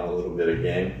put me on a little bit of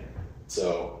game.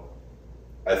 So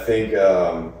I think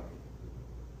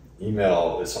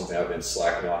email is something I've been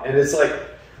slacking on, and it's like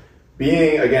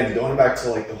going back to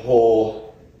like the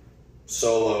whole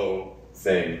solo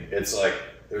thing. It's like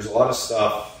there's a lot of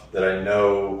stuff that I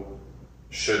know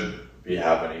should be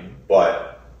happening,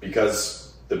 but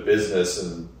because the business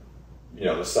and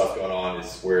the stuff going on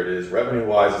is where it is revenue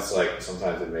wise, it's like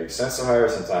sometimes it makes sense to hire,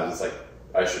 sometimes it's like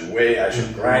I should wait, I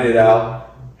should grind it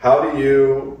out. How do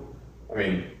you've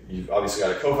obviously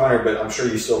got a co-founder, but I'm sure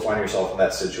you still find yourself in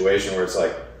that situation where it's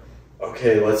like,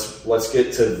 okay, let's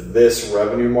get to this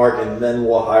revenue mark and then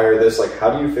we'll hire this. Like,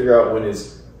 how do you figure out when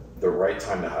is the right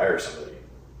time to hire somebody?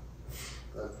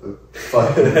 That's the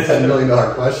fucking $10 million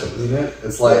question, isn't it?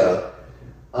 It's like,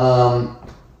 I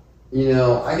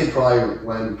could probably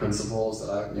lend principles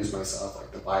that I've used myself,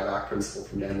 like the buyback principle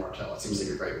from Dan Martell. It seems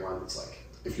like a great one. It's like,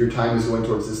 if your time is going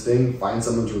towards this thing, find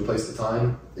someone to replace the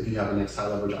time. If you have a next high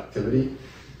leverage activity,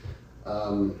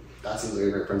 that seems like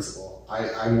a great principle.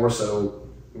 I more so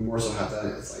have that.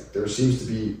 It's like there seems to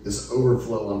be this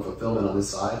overflow on fulfillment on this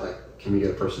side. Like, can we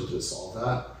get a person to solve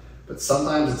that? But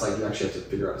sometimes it's like you actually have to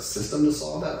figure out a system to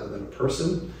solve that rather than a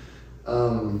person.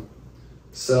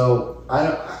 So I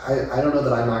don't know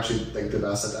that I'm actually like the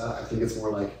best at that. I think it's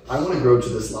more like, I want to grow to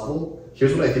this level.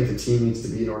 Here's what I think the team needs to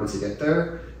be in order to get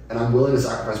there. And I'm willing to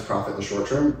sacrifice profit in the short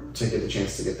term to get the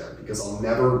chance to get there, because I'll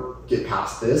never get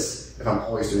past this if I'm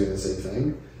always doing the same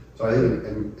thing. So I think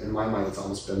in my mind, it's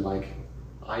almost been like,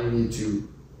 I need to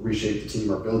reshape the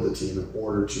team or build the team in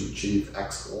order to achieve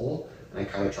X goal. And I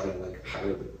kind of try to like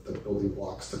hire the building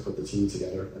blocks to put the team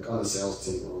together, like on the sales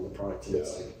team or on the product team.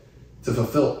 It's like, to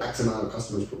fulfill X amount of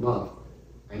customers per month,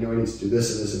 I know I need to do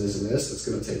this and this and this and this. It's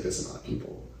going to take this amount of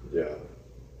people. Yeah.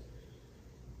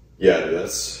 Yeah,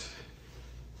 that's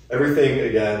everything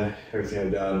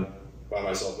I've done by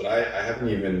myself, but I haven't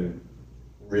even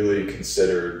really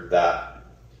considered that,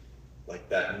 like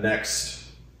that next,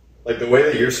 like the way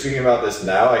that you're speaking about this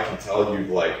now, I can tell you've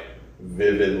like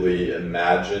vividly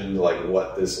imagined like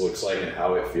what this looks like and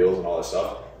how it feels and all this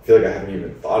stuff. I feel like I haven't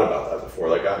even thought about that before.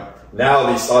 Like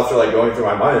now these thoughts are like going through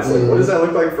my mind. It's like, what does that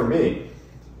look like for me?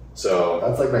 So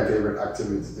that's like my favorite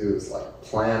activity to do, is like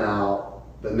plan out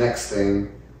the next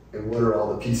thing and what are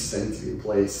all the pieces that need to be in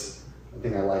place. I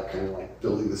think I like kind of like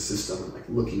building the system and like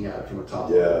looking at it from a top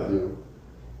level view.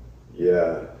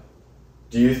 Yeah.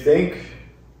 Do you think,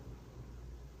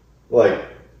 like,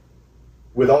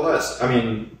 with all that, I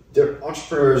mean,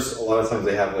 entrepreneurs, a lot of times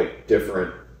they have like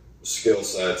different skill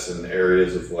sets and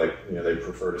areas of like, they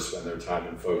prefer to spend their time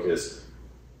and focus.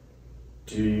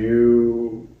 Would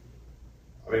you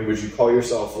call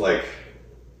yourself like,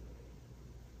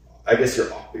 I guess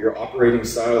your operating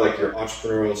style, like your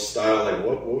entrepreneurial style, like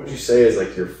what would you say is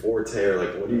like your forte, or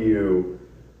like what do you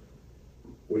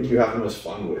have the most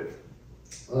fun with?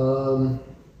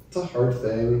 It's a hard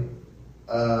thing.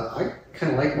 I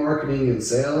kind of like marketing and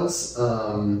sales,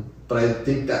 but I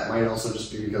think that might also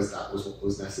just be because that was what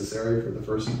was necessary for the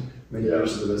first many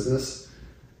years of the business.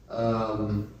 I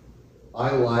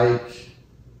like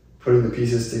putting the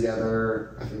pieces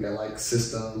together. I think I like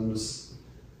systems.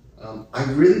 I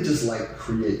really just like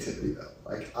creativity though.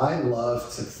 Like I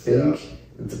love to think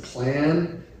and to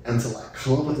plan and to like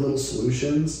come up with little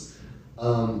solutions.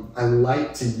 I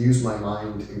like to use my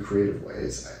mind in creative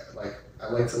ways. I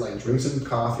like to like drink some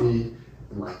coffee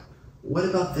and like, what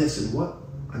about this and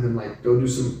then like go do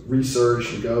some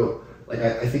research and go, like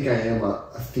I think I am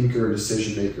a thinker,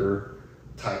 decision maker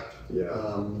type.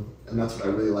 And that's what I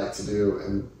really like to do.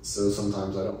 And so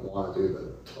sometimes I don't want to do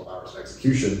the 12 hours of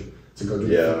execution to go do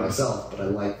it for myself, but I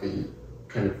like the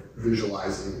kind of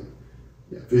visualizing,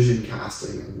 vision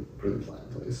casting and putting the plan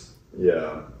in place.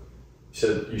 Yeah.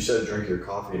 You said drink your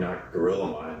coffee, not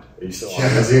gorilla mind. Are you still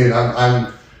on dude,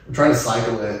 I'm trying to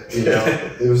cycle it.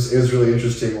 It was really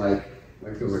interesting. Like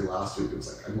like it was like last week. It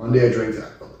was like on Monday I drank it, I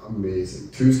felt amazing.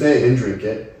 Tuesday I didn't drink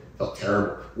it, felt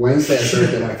terrible. Wednesday I drank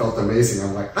it and I felt amazing.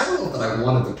 I'm like, I don't know that I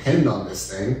want to depend on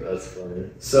this thing. That's funny.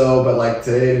 So, but like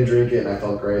today I didn't drink it and I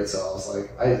felt great. So I was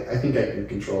like, I think I can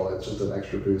control it. It's just an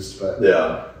extra boost, but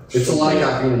yeah, it's a lot of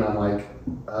caffeine, and I'm like,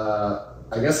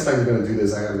 I guess if I'm gonna do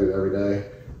this, I gotta do it every day.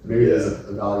 Maybe there's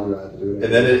a value add to do it.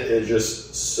 And then it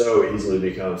just so easily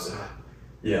becomes,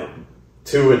 you know,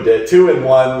 2 in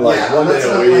 1, like yeah, 1 day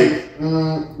a week. Like,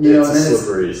 you know, it's and a then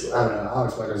slippery slope. I don't know.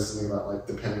 Alex Becker was thinking about like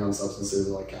depending on substances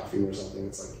like caffeine or something.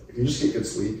 It's like if you just get good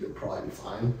sleep, you'll probably be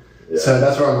fine. Yeah. So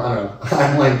that's where I don't know.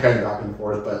 I'm like kind of back and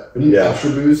forth, but when you need extra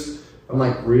boost, I'm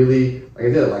like really like I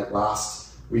did it like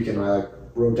last weekend. I like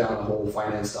wrote down a whole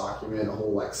finance document, a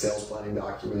whole like sales planning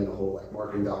document, a whole like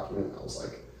marketing document. I was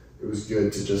like, it was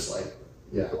good to just like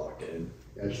lock in.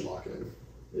 Yeah, just lock in.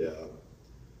 Yeah.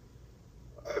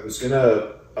 I was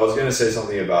gonna say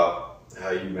something about how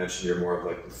you mentioned you're more of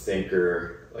like the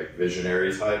thinker, like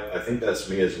visionary type. I think that's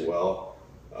me as well.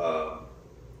 A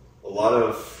lot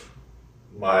of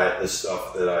the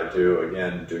stuff that I do,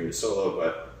 again, doing it solo,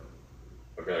 but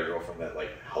I've got a girlfriend that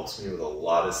like helps me with a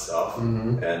lot of stuff,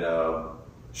 and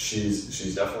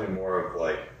she's definitely more of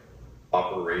like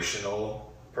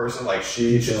operational person. Like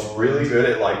she's really good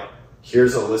at like,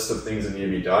 here's a list of things that need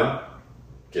to be done,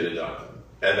 get it done,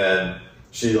 and then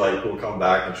she like will come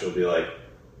back and she'll be like,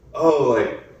 oh,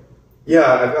 like,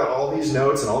 yeah, I've got all these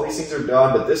notes and all these things are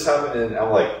done, but this happened, and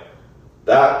I'm like,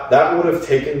 that would have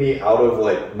taken me out of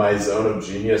like my zone of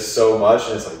genius so much,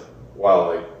 and it's like,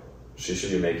 wow, like she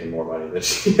should be making more money than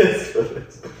she is for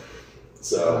this.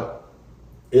 So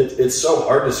it's so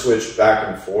hard to switch back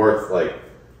and forth like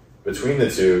between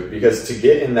the two, because to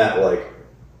get in that like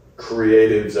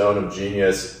creative zone of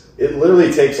genius, it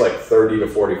literally takes like 30 to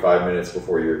 45 minutes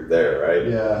before you're there, right?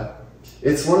 Yeah.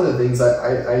 It's one of the things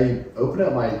I open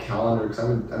up my calendar because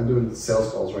I'm doing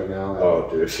sales calls right now. Oh,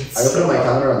 dude. I open up my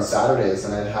calendar on Saturdays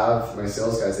and I'd have my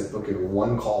sales guys, they'd book in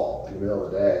one call in the middle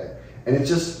of the day. And it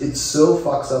so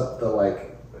fucks up the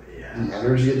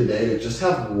energy of the day to just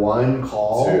have one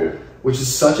call, dude, which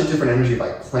is such a different energy of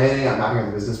like planning out mapping out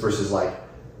the business versus like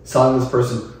telling this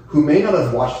person who may not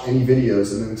have watched any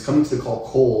videos and then is coming to the call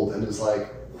cold and is like,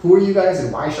 who are you guys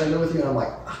and why should I know with you? And I'm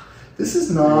like, this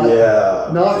is not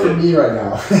for me right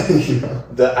now. You know?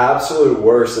 The absolute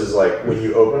worst is like when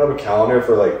you open up a calendar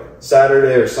for like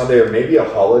Saturday or Sunday or maybe a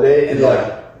holiday, and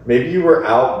like maybe you were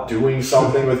out doing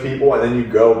something with people, and then you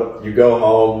go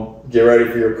home, get ready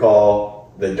for your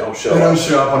call, they don't show up. They don't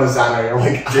show up on a Saturday. I'm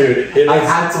like, dude, I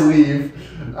had to leave.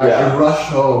 I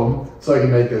rushed home so I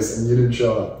can make this, and you didn't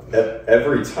show up.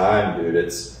 Every time, dude,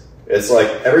 it's like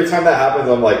every time that happens,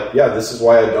 I'm like, yeah, this is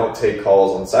why I don't take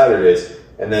calls on Saturdays.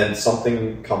 And then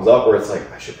something comes up where it's like,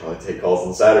 I should probably take calls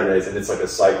on Saturdays. And it's like a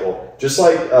cycle. Just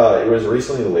like it was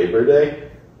recently Labor Day,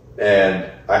 and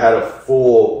I had a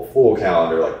full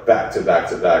calendar, like back to back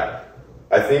to back.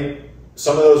 I think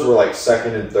some of those were like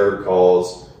second and third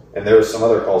calls, and there was some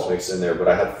other calls mixed in there, but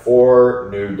I had 4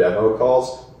 new demo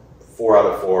calls. 4 out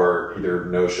of 4 either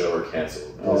no show or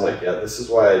canceled. And I was like, yeah, this is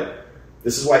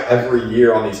why every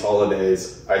year on these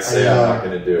holidays I say I'm not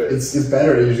going to do it. It's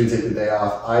better to usually take the day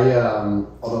off.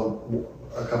 Although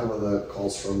a couple of the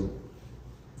calls from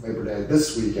Labor Day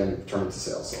this weekend turned into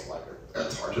sales, so like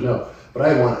that's hard to know. But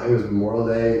I had one. It was Memorial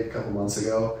Day a couple months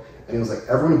ago, and it was like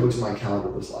everyone who booked in my calendar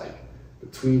was like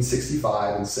between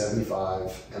 65 and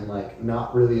 75, and like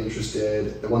not really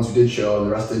interested. The ones who did show and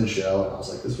the rest didn't show, and I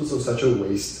was like, this was such a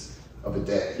waste of a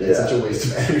day. It's such a waste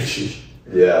of energy.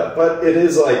 Yeah, but it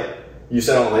is like you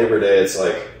said on Labor Day, it's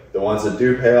like the ones that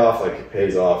do pay off, like it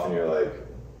pays off, and you're like,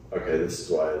 okay, this is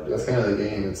why I do it. That's kind of the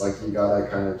game. It's like you gotta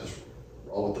kind of just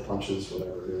roll with the punches,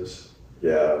 whatever it is.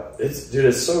 Yeah,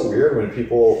 it's so weird when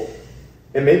people,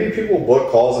 and maybe people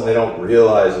book calls and they don't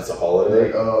realize it's a holiday.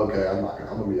 Like, oh, okay, I'm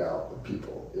gonna be out with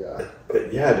people. Yeah.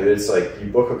 But yeah, dude, it's like you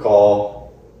book a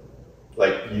call,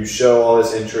 like you show all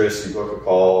this interest, you book a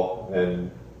call,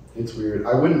 and it's weird.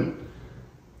 I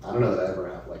don't know that I ever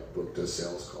have like booked a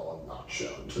sales call and not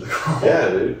shown to the call. Yeah,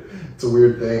 dude. It's a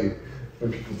weird thing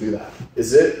when people do that.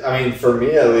 Is it? I mean, for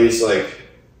me at least, like,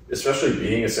 especially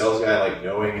being a sales guy, like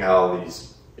knowing how these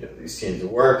teams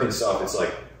work and stuff, it's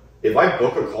like if I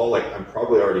book a call, like I'm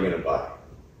probably already gonna buy.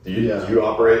 Do you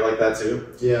operate like that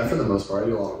too? Yeah, for the most part, I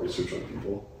do a lot of research on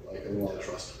people, like, and a lot of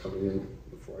trust coming in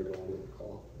before I go on with the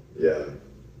call. Yeah.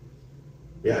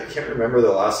 Yeah, I can't remember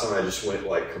the last time I just went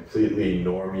like completely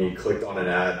normie, clicked on an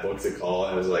ad, booked a call,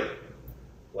 and I was like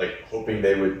hoping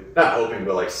they would, not hoping,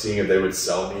 but like seeing if they would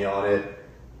sell me on it.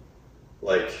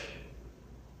 Like,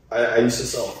 I used to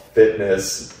sell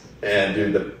fitness, and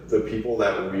dude, the people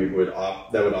that would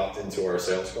opt into our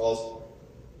sales calls,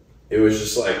 it was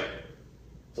just like,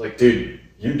 it's like, dude,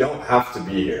 you don't have to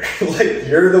be here. Like,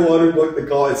 you're the one who booked the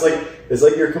call. It's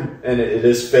like you're, and it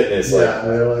is fitness. Like, yeah,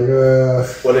 they're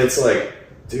like, but it's like,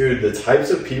 dude, the types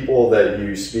of people that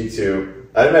you speak to,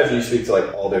 I'd imagine you speak to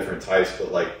like all different types,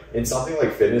 but like in something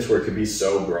like fitness where it could be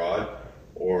so broad,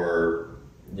 or,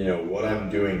 you know, what I'm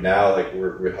doing now, like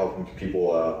we're helping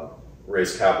people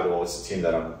raise capital. It's a team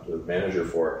that I'm the manager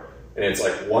for. And it's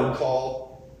like one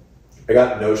call, I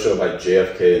got no-show by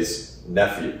JFK's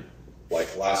nephew,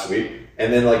 like last week.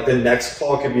 And then like the next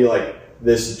call could be like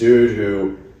this dude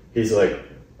who he's like,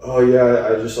 oh yeah,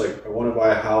 I want to buy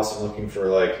a house. I'm looking for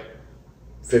like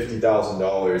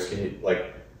 $50,000. Can you,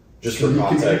 like, just for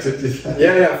context?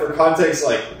 Yeah, for context,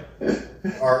 like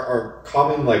our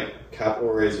common like capital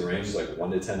raise range is like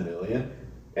 1 to 10 million,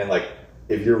 and like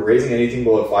if you're raising anything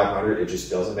below 500, it just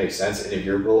doesn't make sense. And if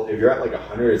you're at like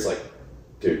 100, it's like,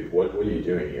 dude, what are you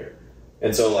doing here?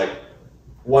 And so like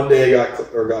one day I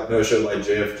got no show by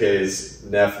JFK's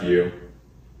nephew,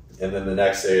 and then the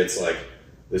next day it's like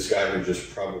this guy who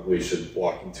just probably should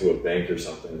walk into a bank or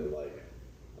something, and like,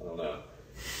 I don't know.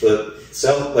 The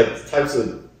types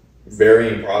of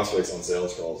varying prospects on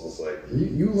sales calls is like,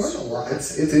 you learn a lot.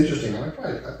 It's interesting. I've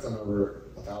done over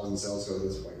 1,000 sales calls at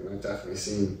this point, and I've definitely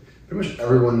seen pretty much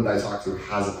everyone that I talk to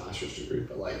has a master's degree,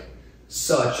 but like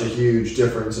such a huge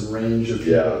difference in range of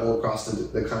people all across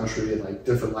the country and like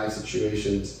different life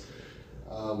situations.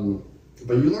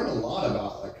 But you learn a lot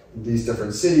about like these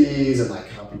different cities and like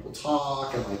how people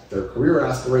talk and like their career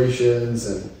aspirations,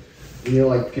 and you know,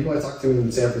 like people I talk to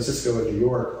in San Francisco and New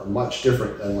York are much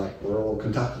different than like rural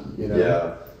Kentucky, you know?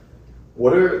 Yeah.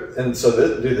 This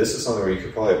is something where you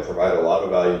could probably provide a lot of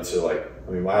value to, like,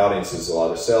 I mean, my audience is a lot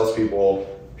of salespeople,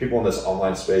 people in this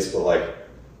online space, but like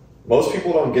most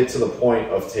people don't get to the point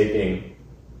of taking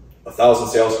 1,000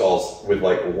 sales calls with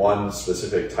like one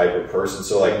specific type of person.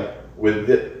 So like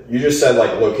you just said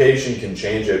like location can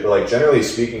change it, but like generally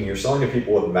speaking, you're selling to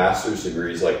people with master's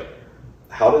degrees. Like,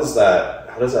 how does that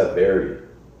vary?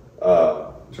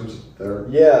 In terms of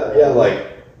their like,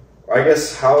 I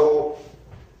guess how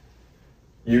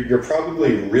you're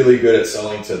probably really good at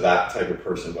selling to that type of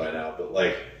person by now, but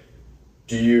like,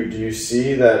 do you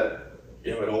see that,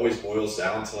 you know, it always boils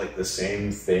down to like the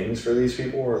same things for these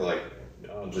people, or like, you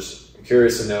know, I'm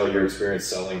curious to know your experience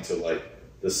selling to like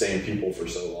the same people for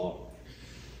so long.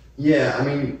 Yeah, I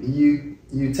mean,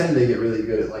 you tend to get really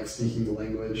good at like speaking the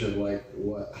language of like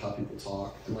how people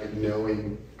talk and like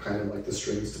knowing kind of like the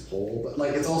strings to pull, but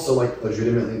like it's also like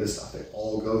legitimately the stuff they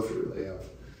all go through. They have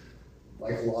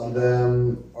like a lot of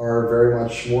them are very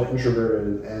much more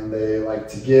introverted and they like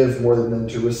to give more than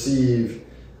to receive,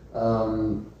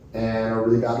 and are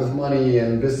really bad with money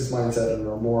and business mindset and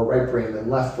are more right brain than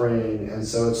left brain. And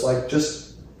so it's like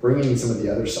just bringing some of the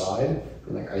other side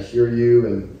and like, I hear you,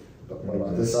 and but what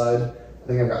about this side? I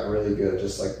think I've gotten really good at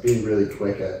just like being really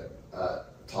quick at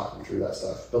talking through that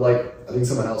stuff. But like, I think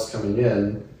someone else coming in,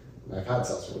 and I've had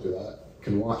salespeople do that,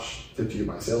 can watch 50 of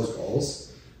my sales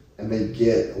calls and they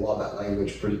get a lot of that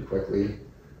language pretty quickly,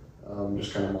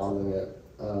 just kind of modeling it.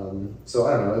 So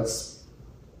I don't know,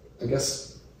 I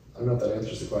guess, I don't know if that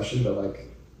answers the question, but like,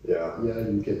 yeah,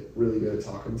 you get really good at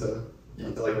talking to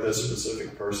like this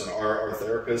specific person. Our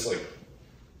therapists, like,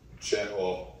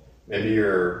 maybe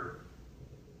your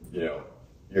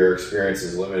experience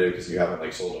is limited because you haven't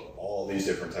like sold to all these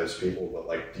different types of people, but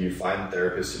like, do you find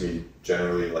therapists to be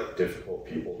generally like difficult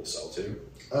people to sell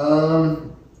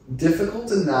to?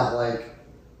 Difficult in that like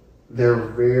they're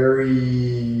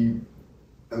very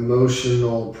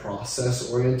emotional process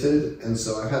oriented, and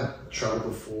so I've had trouble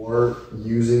before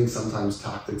using sometimes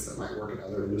tactics that might work in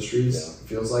other industries. It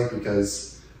feels like,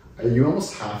 because you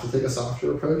almost have to take a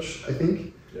softer approach, I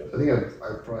think. I think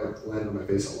I've probably landed on my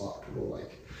face a lot. People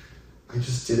like, I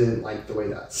just didn't like the way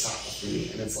that sat with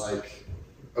me, and it's like,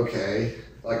 okay,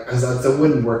 like, because that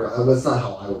wouldn't work. That's not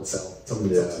how I would sell something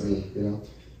that's up to me, you know?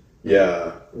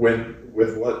 Yeah,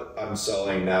 with what I'm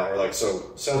selling now, or like,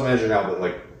 so sales manager now, but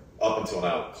like up until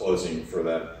now, closing for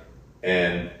them,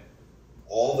 and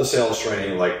all the sales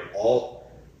training, like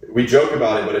we joke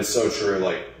about it, but it's so true.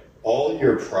 Like, all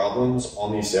your problems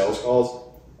on these sales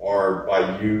calls are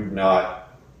by you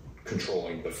not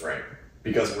controlling the frame,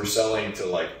 because we're selling to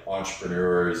like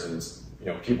entrepreneurs and, you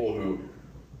know, people who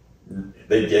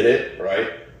they get it,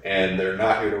 right? And they're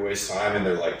not here to waste time, and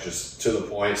they're like just to the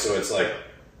point. So it's like,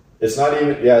 it's not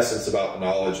even, yes, it's about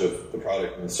knowledge of the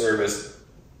product and service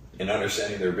and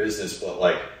understanding their business, but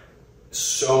like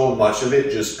so much of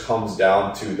it just comes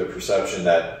down to the perception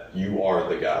that you are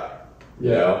the guy,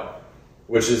 you know,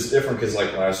 which is different, because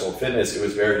like when I sold fitness, it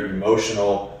was very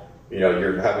emotional. You know,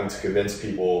 you're having to convince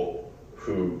people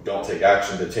who don't take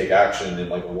action to take action in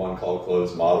like a one call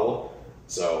close model.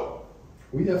 So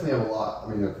we definitely have a lot. I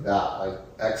mean, of that, like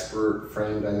expert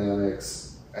frame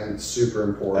dynamics, and super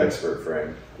important. Expert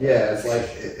frame. Yeah, it's like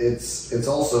it's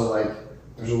also like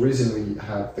there's a reason we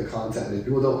have the content. And if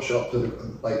people don't show up to the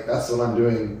like, that's what I'm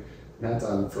doing. And I've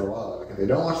done for a while. Like if they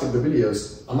don't watch the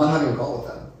videos, I'm not having a call with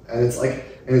them. And it's like,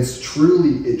 and it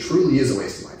truly is a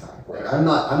waste of my time. Like I'm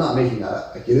not making that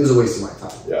up. Like it is a waste of my time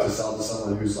to sell to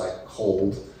someone who's like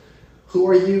cold. Who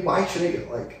are you? Why should I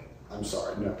get like? I'm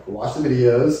sorry. No, watch the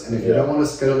videos, and if you don't want to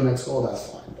schedule the next call, that's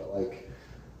fine. But like,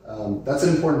 that's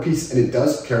an important piece, and it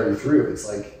does carry through. It's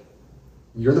like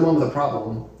you're the one with the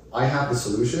problem. I have the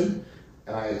solution,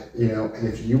 and and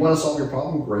if you want to solve your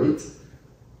problem, great.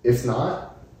 If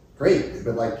not, great.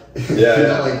 But like,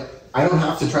 like I don't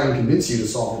have to try and convince you to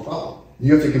solve your problem.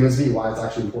 You have to convince me why it's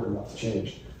actually important enough to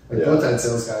change. Like Boathead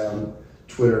Sales Guy on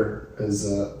Twitter is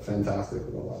fantastic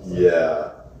with all that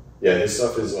stuff. Yeah, his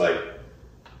stuff is like,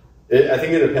 I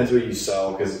think it depends what you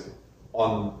sell, because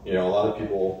on, a lot of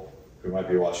people who might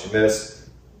be watching this,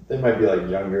 they might be like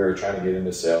younger, trying to get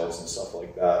into sales and stuff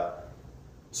like that.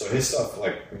 So his stuff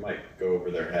like might go over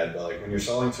their head, but like when you're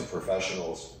selling to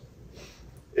professionals,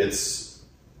 it's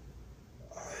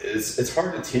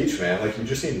hard to teach, man. Like you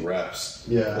just need reps.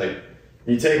 Yeah. Like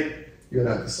you gotta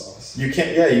have the sauce. You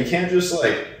can't just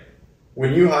like,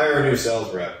 when you hire a new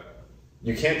sales rep,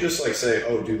 you can't just like say,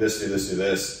 oh, do this, do this, do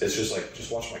this. It's just like,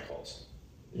 just watch my calls,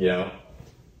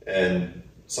 and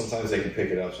sometimes they can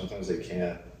pick it up, sometimes they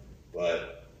can't.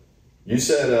 But you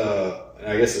said, and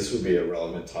I guess this would be a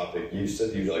relevant topic. You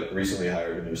said you like recently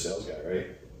hired a new sales guy, right?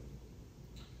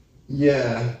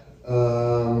 Yeah.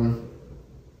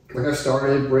 Like I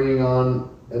started bringing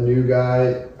on a new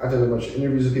guy. I've done a bunch of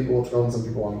interviews with people, thrown some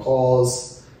people on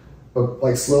calls. But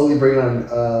like slowly bringing on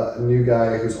a new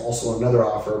guy who's also another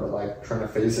offer, but like trying to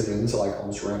phase him into like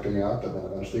almost ramping up and then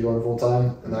eventually going full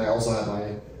time. And then I also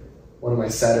had one of my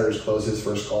setters close his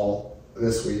first call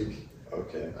this week.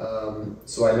 Okay.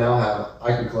 So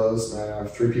I can close, and I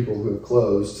have 3 people who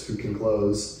can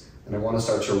close, and I want to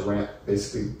start to ramp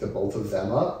basically the both of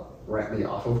them up, ramp me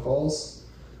off of calls.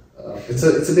 It's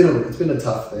been a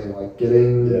tough thing, like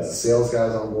getting sales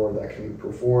guys on board that can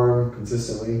perform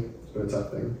consistently. It's been a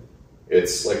tough thing.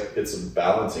 It's a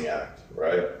balancing act,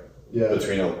 right? Yeah.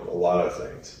 Between a lot of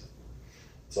things.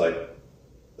 It's like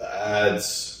the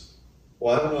ads.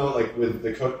 Well, I don't know. Like with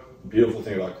the beautiful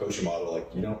thing about coaching model,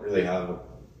 like you don't really have a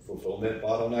fulfillment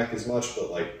bottleneck as much, but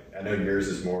like I know yours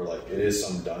is more like it is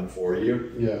some done for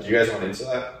you. Yeah. Do you guys run into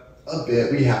that? A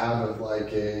bit. We have of like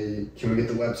can we get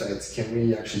the websites? Can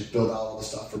we actually build out all the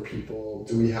stuff for people?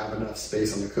 Do we have enough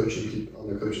space on the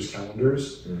coaches'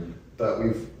 calendars? Mm-hmm. But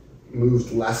we've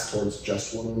moved less towards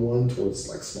just one-on-one, towards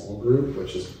like small group,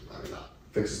 which is, that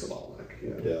fixes the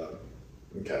bottleneck. Yeah.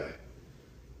 Okay.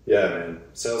 Yeah, man.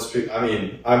 Salespeople. I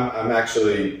mean, I'm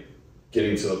actually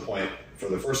getting to the point for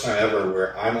the first time ever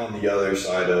where I'm on the other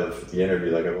side of the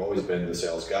interview. Like I've always been the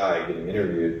sales guy getting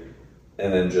interviewed,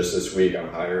 and then just this week I'm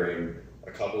hiring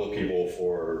a couple of people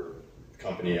for the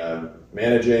company I'm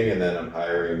managing, and then I'm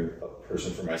hiring a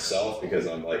person for myself because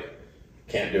I'm like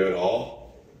can't do it all.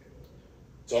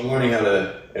 So I'm learning how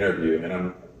to interview,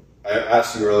 and I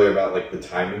asked you earlier about like the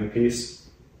timing piece,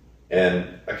 and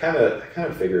I kind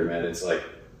of figured, man, it's like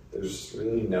there's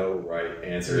really no right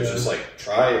answer. It's just like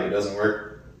try. If it doesn't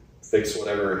work, fix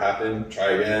whatever happened,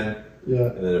 try again,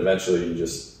 and then eventually you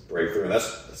just break through. And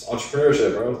that's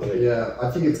entrepreneurship, bro. Like,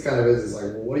 I think it's kind of it's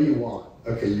like, well, what do you want?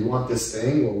 Okay, you want this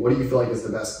thing. Well, what do you feel like is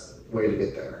the best way to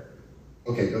get there?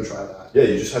 Okay, go try that. Yeah,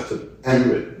 you just have to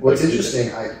do it. What's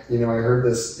interesting, I heard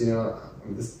this,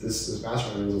 this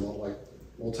mastermind was a lot of like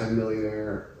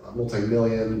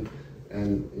multi-million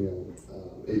and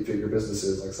 8-figure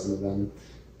businesses, like some of them.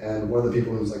 And one of the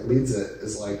people who's like leads it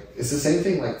is like, it's the same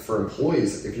thing like for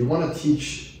employees. Like if you want to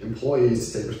teach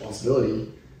employees to take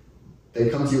responsibility, they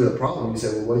come to you with a problem. You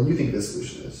say, well, what do you think the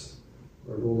solution is?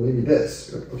 Or well, maybe this.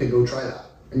 You're like, okay, go try that.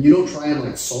 And you don't try and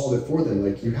like solve it for them.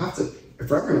 Like you have to,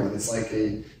 for everyone, it's like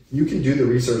you can do the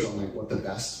research on like what the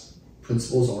best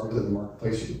principles are within the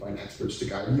marketplace. You can find experts to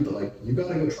guide you, but like you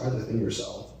gotta go try the thing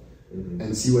yourself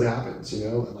and see what happens,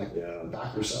 and like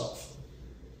back yourself.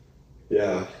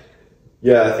 Yeah.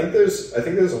 I think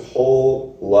there's a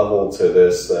whole level to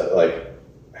this that like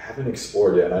I haven't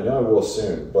explored yet, and I know I will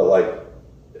soon. But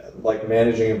like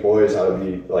managing employees, how to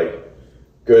be like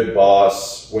good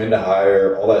boss, when to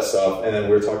hire, all that stuff. And then we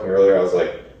were talking earlier, I was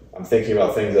like, I'm thinking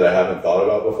about things that I haven't thought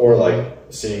about before, like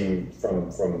seeing from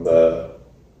the,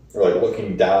 or like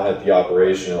looking down at the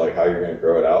operation and like how you're going to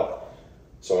grow it out.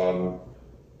 So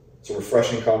it's a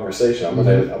refreshing conversation. I'm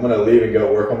gonna leave and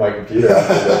go work on my computer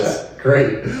after this.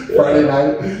 Great. Yeah. Friday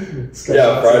night.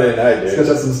 Friday night, dude. Sketch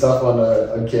out some stuff on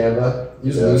Canva.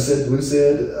 Use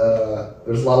Lucid.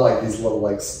 There's a lot of like these little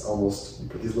almost you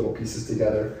put these little pieces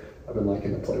together. I've been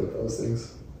liking to play with those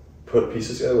things. Put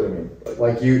pieces together?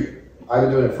 What do you mean? I've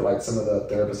been doing it for like some of the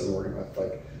therapists I'm working with.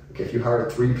 Like, okay, if you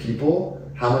hired 3 people,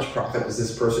 how much profit was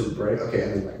this person bring? Okay,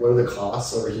 and then like, what are the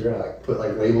costs over here? And I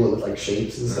like label it with like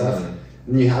shapes and stuff. Mm-hmm.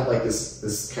 And you have like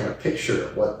this kind of picture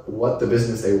of what the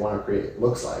business they want to create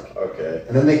looks like. Okay.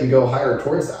 And then they can go higher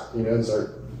towards that, and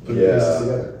start putting pieces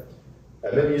together.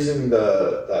 I've been using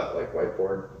that like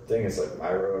whiteboard thing. It's like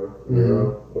Miro.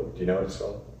 What do you know what it's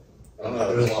called? I don't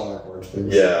know. There's a lot of whiteboard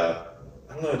things. Yeah.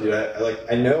 I don't know, dude.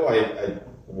 I know I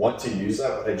want to use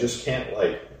that, but I just can't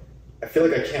I feel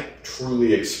like I can't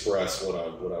truly express what I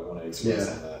want to express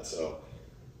on that. So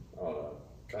I don't know.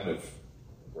 Kind of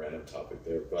random topic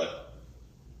there, but.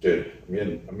 Dude,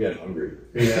 I'm getting hungry.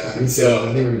 Yeah, me too. So,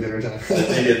 I think we're dinner time. I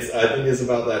think it's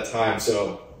about that time.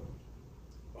 So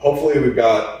hopefully we've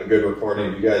got a good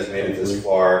recording. You guys made it this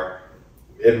far.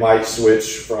 It might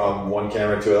switch from one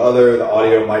camera to the other. The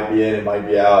audio might be in, it might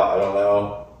be out. I don't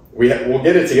know. We'll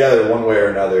get it together one way or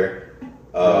another.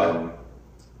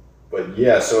 But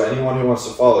yeah, so anyone who wants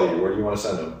to follow you, where do you want to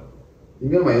send them? You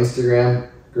can go to my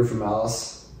Instagram, Griffin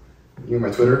Mallas. You can go to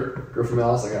my Twitter, Griffin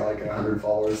Mallas. I got like 100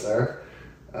 followers there.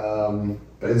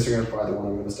 But Instagram is probably the one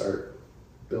I'm going to start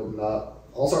building up.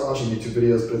 I'll start launching YouTube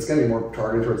videos, but it's going to be more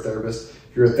targeted towards therapists.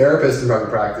 If you're a therapist in private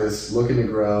practice, looking to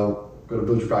grow, go to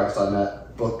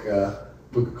buildyourpractice.net, book a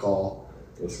call.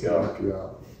 Let's go. Help you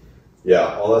out.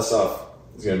 Yeah, all that stuff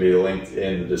is going to be linked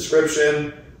in the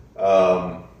description.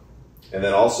 And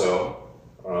then also,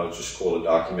 it's just cool to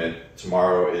document.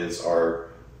 Tomorrow is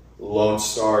our Lone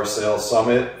Star Sales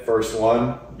Summit, first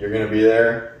one. You're going to be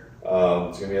there.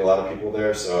 There's going to be a lot of people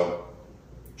there, so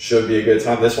should be a good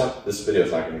time. This video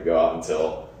is not going to go out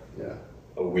until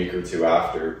a week or 2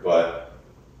 after, but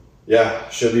yeah,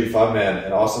 should be fun, man.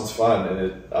 And Austin's fun,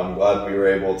 and I'm glad we were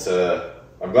able to.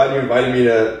 I'm glad you invited me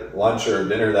to lunch or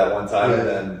dinner that one time, and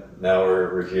then now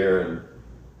we're here and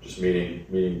just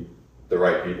meeting the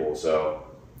right people. So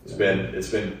it's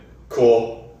been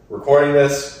cool recording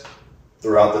this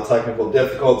throughout the technical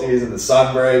difficulties and the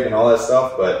sun break and all that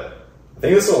stuff, but. I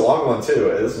think this is a long one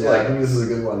too. I think this is a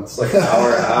good one. It's like an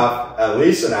hour and a half, at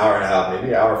least an hour and a half, maybe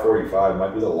an hour 45.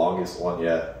 Might be the longest one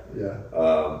yet. Yeah.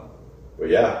 But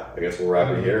yeah, I guess we'll wrap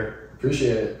it here.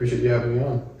 Appreciate it. Appreciate you having me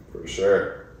on. For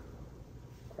sure.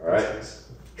 All right.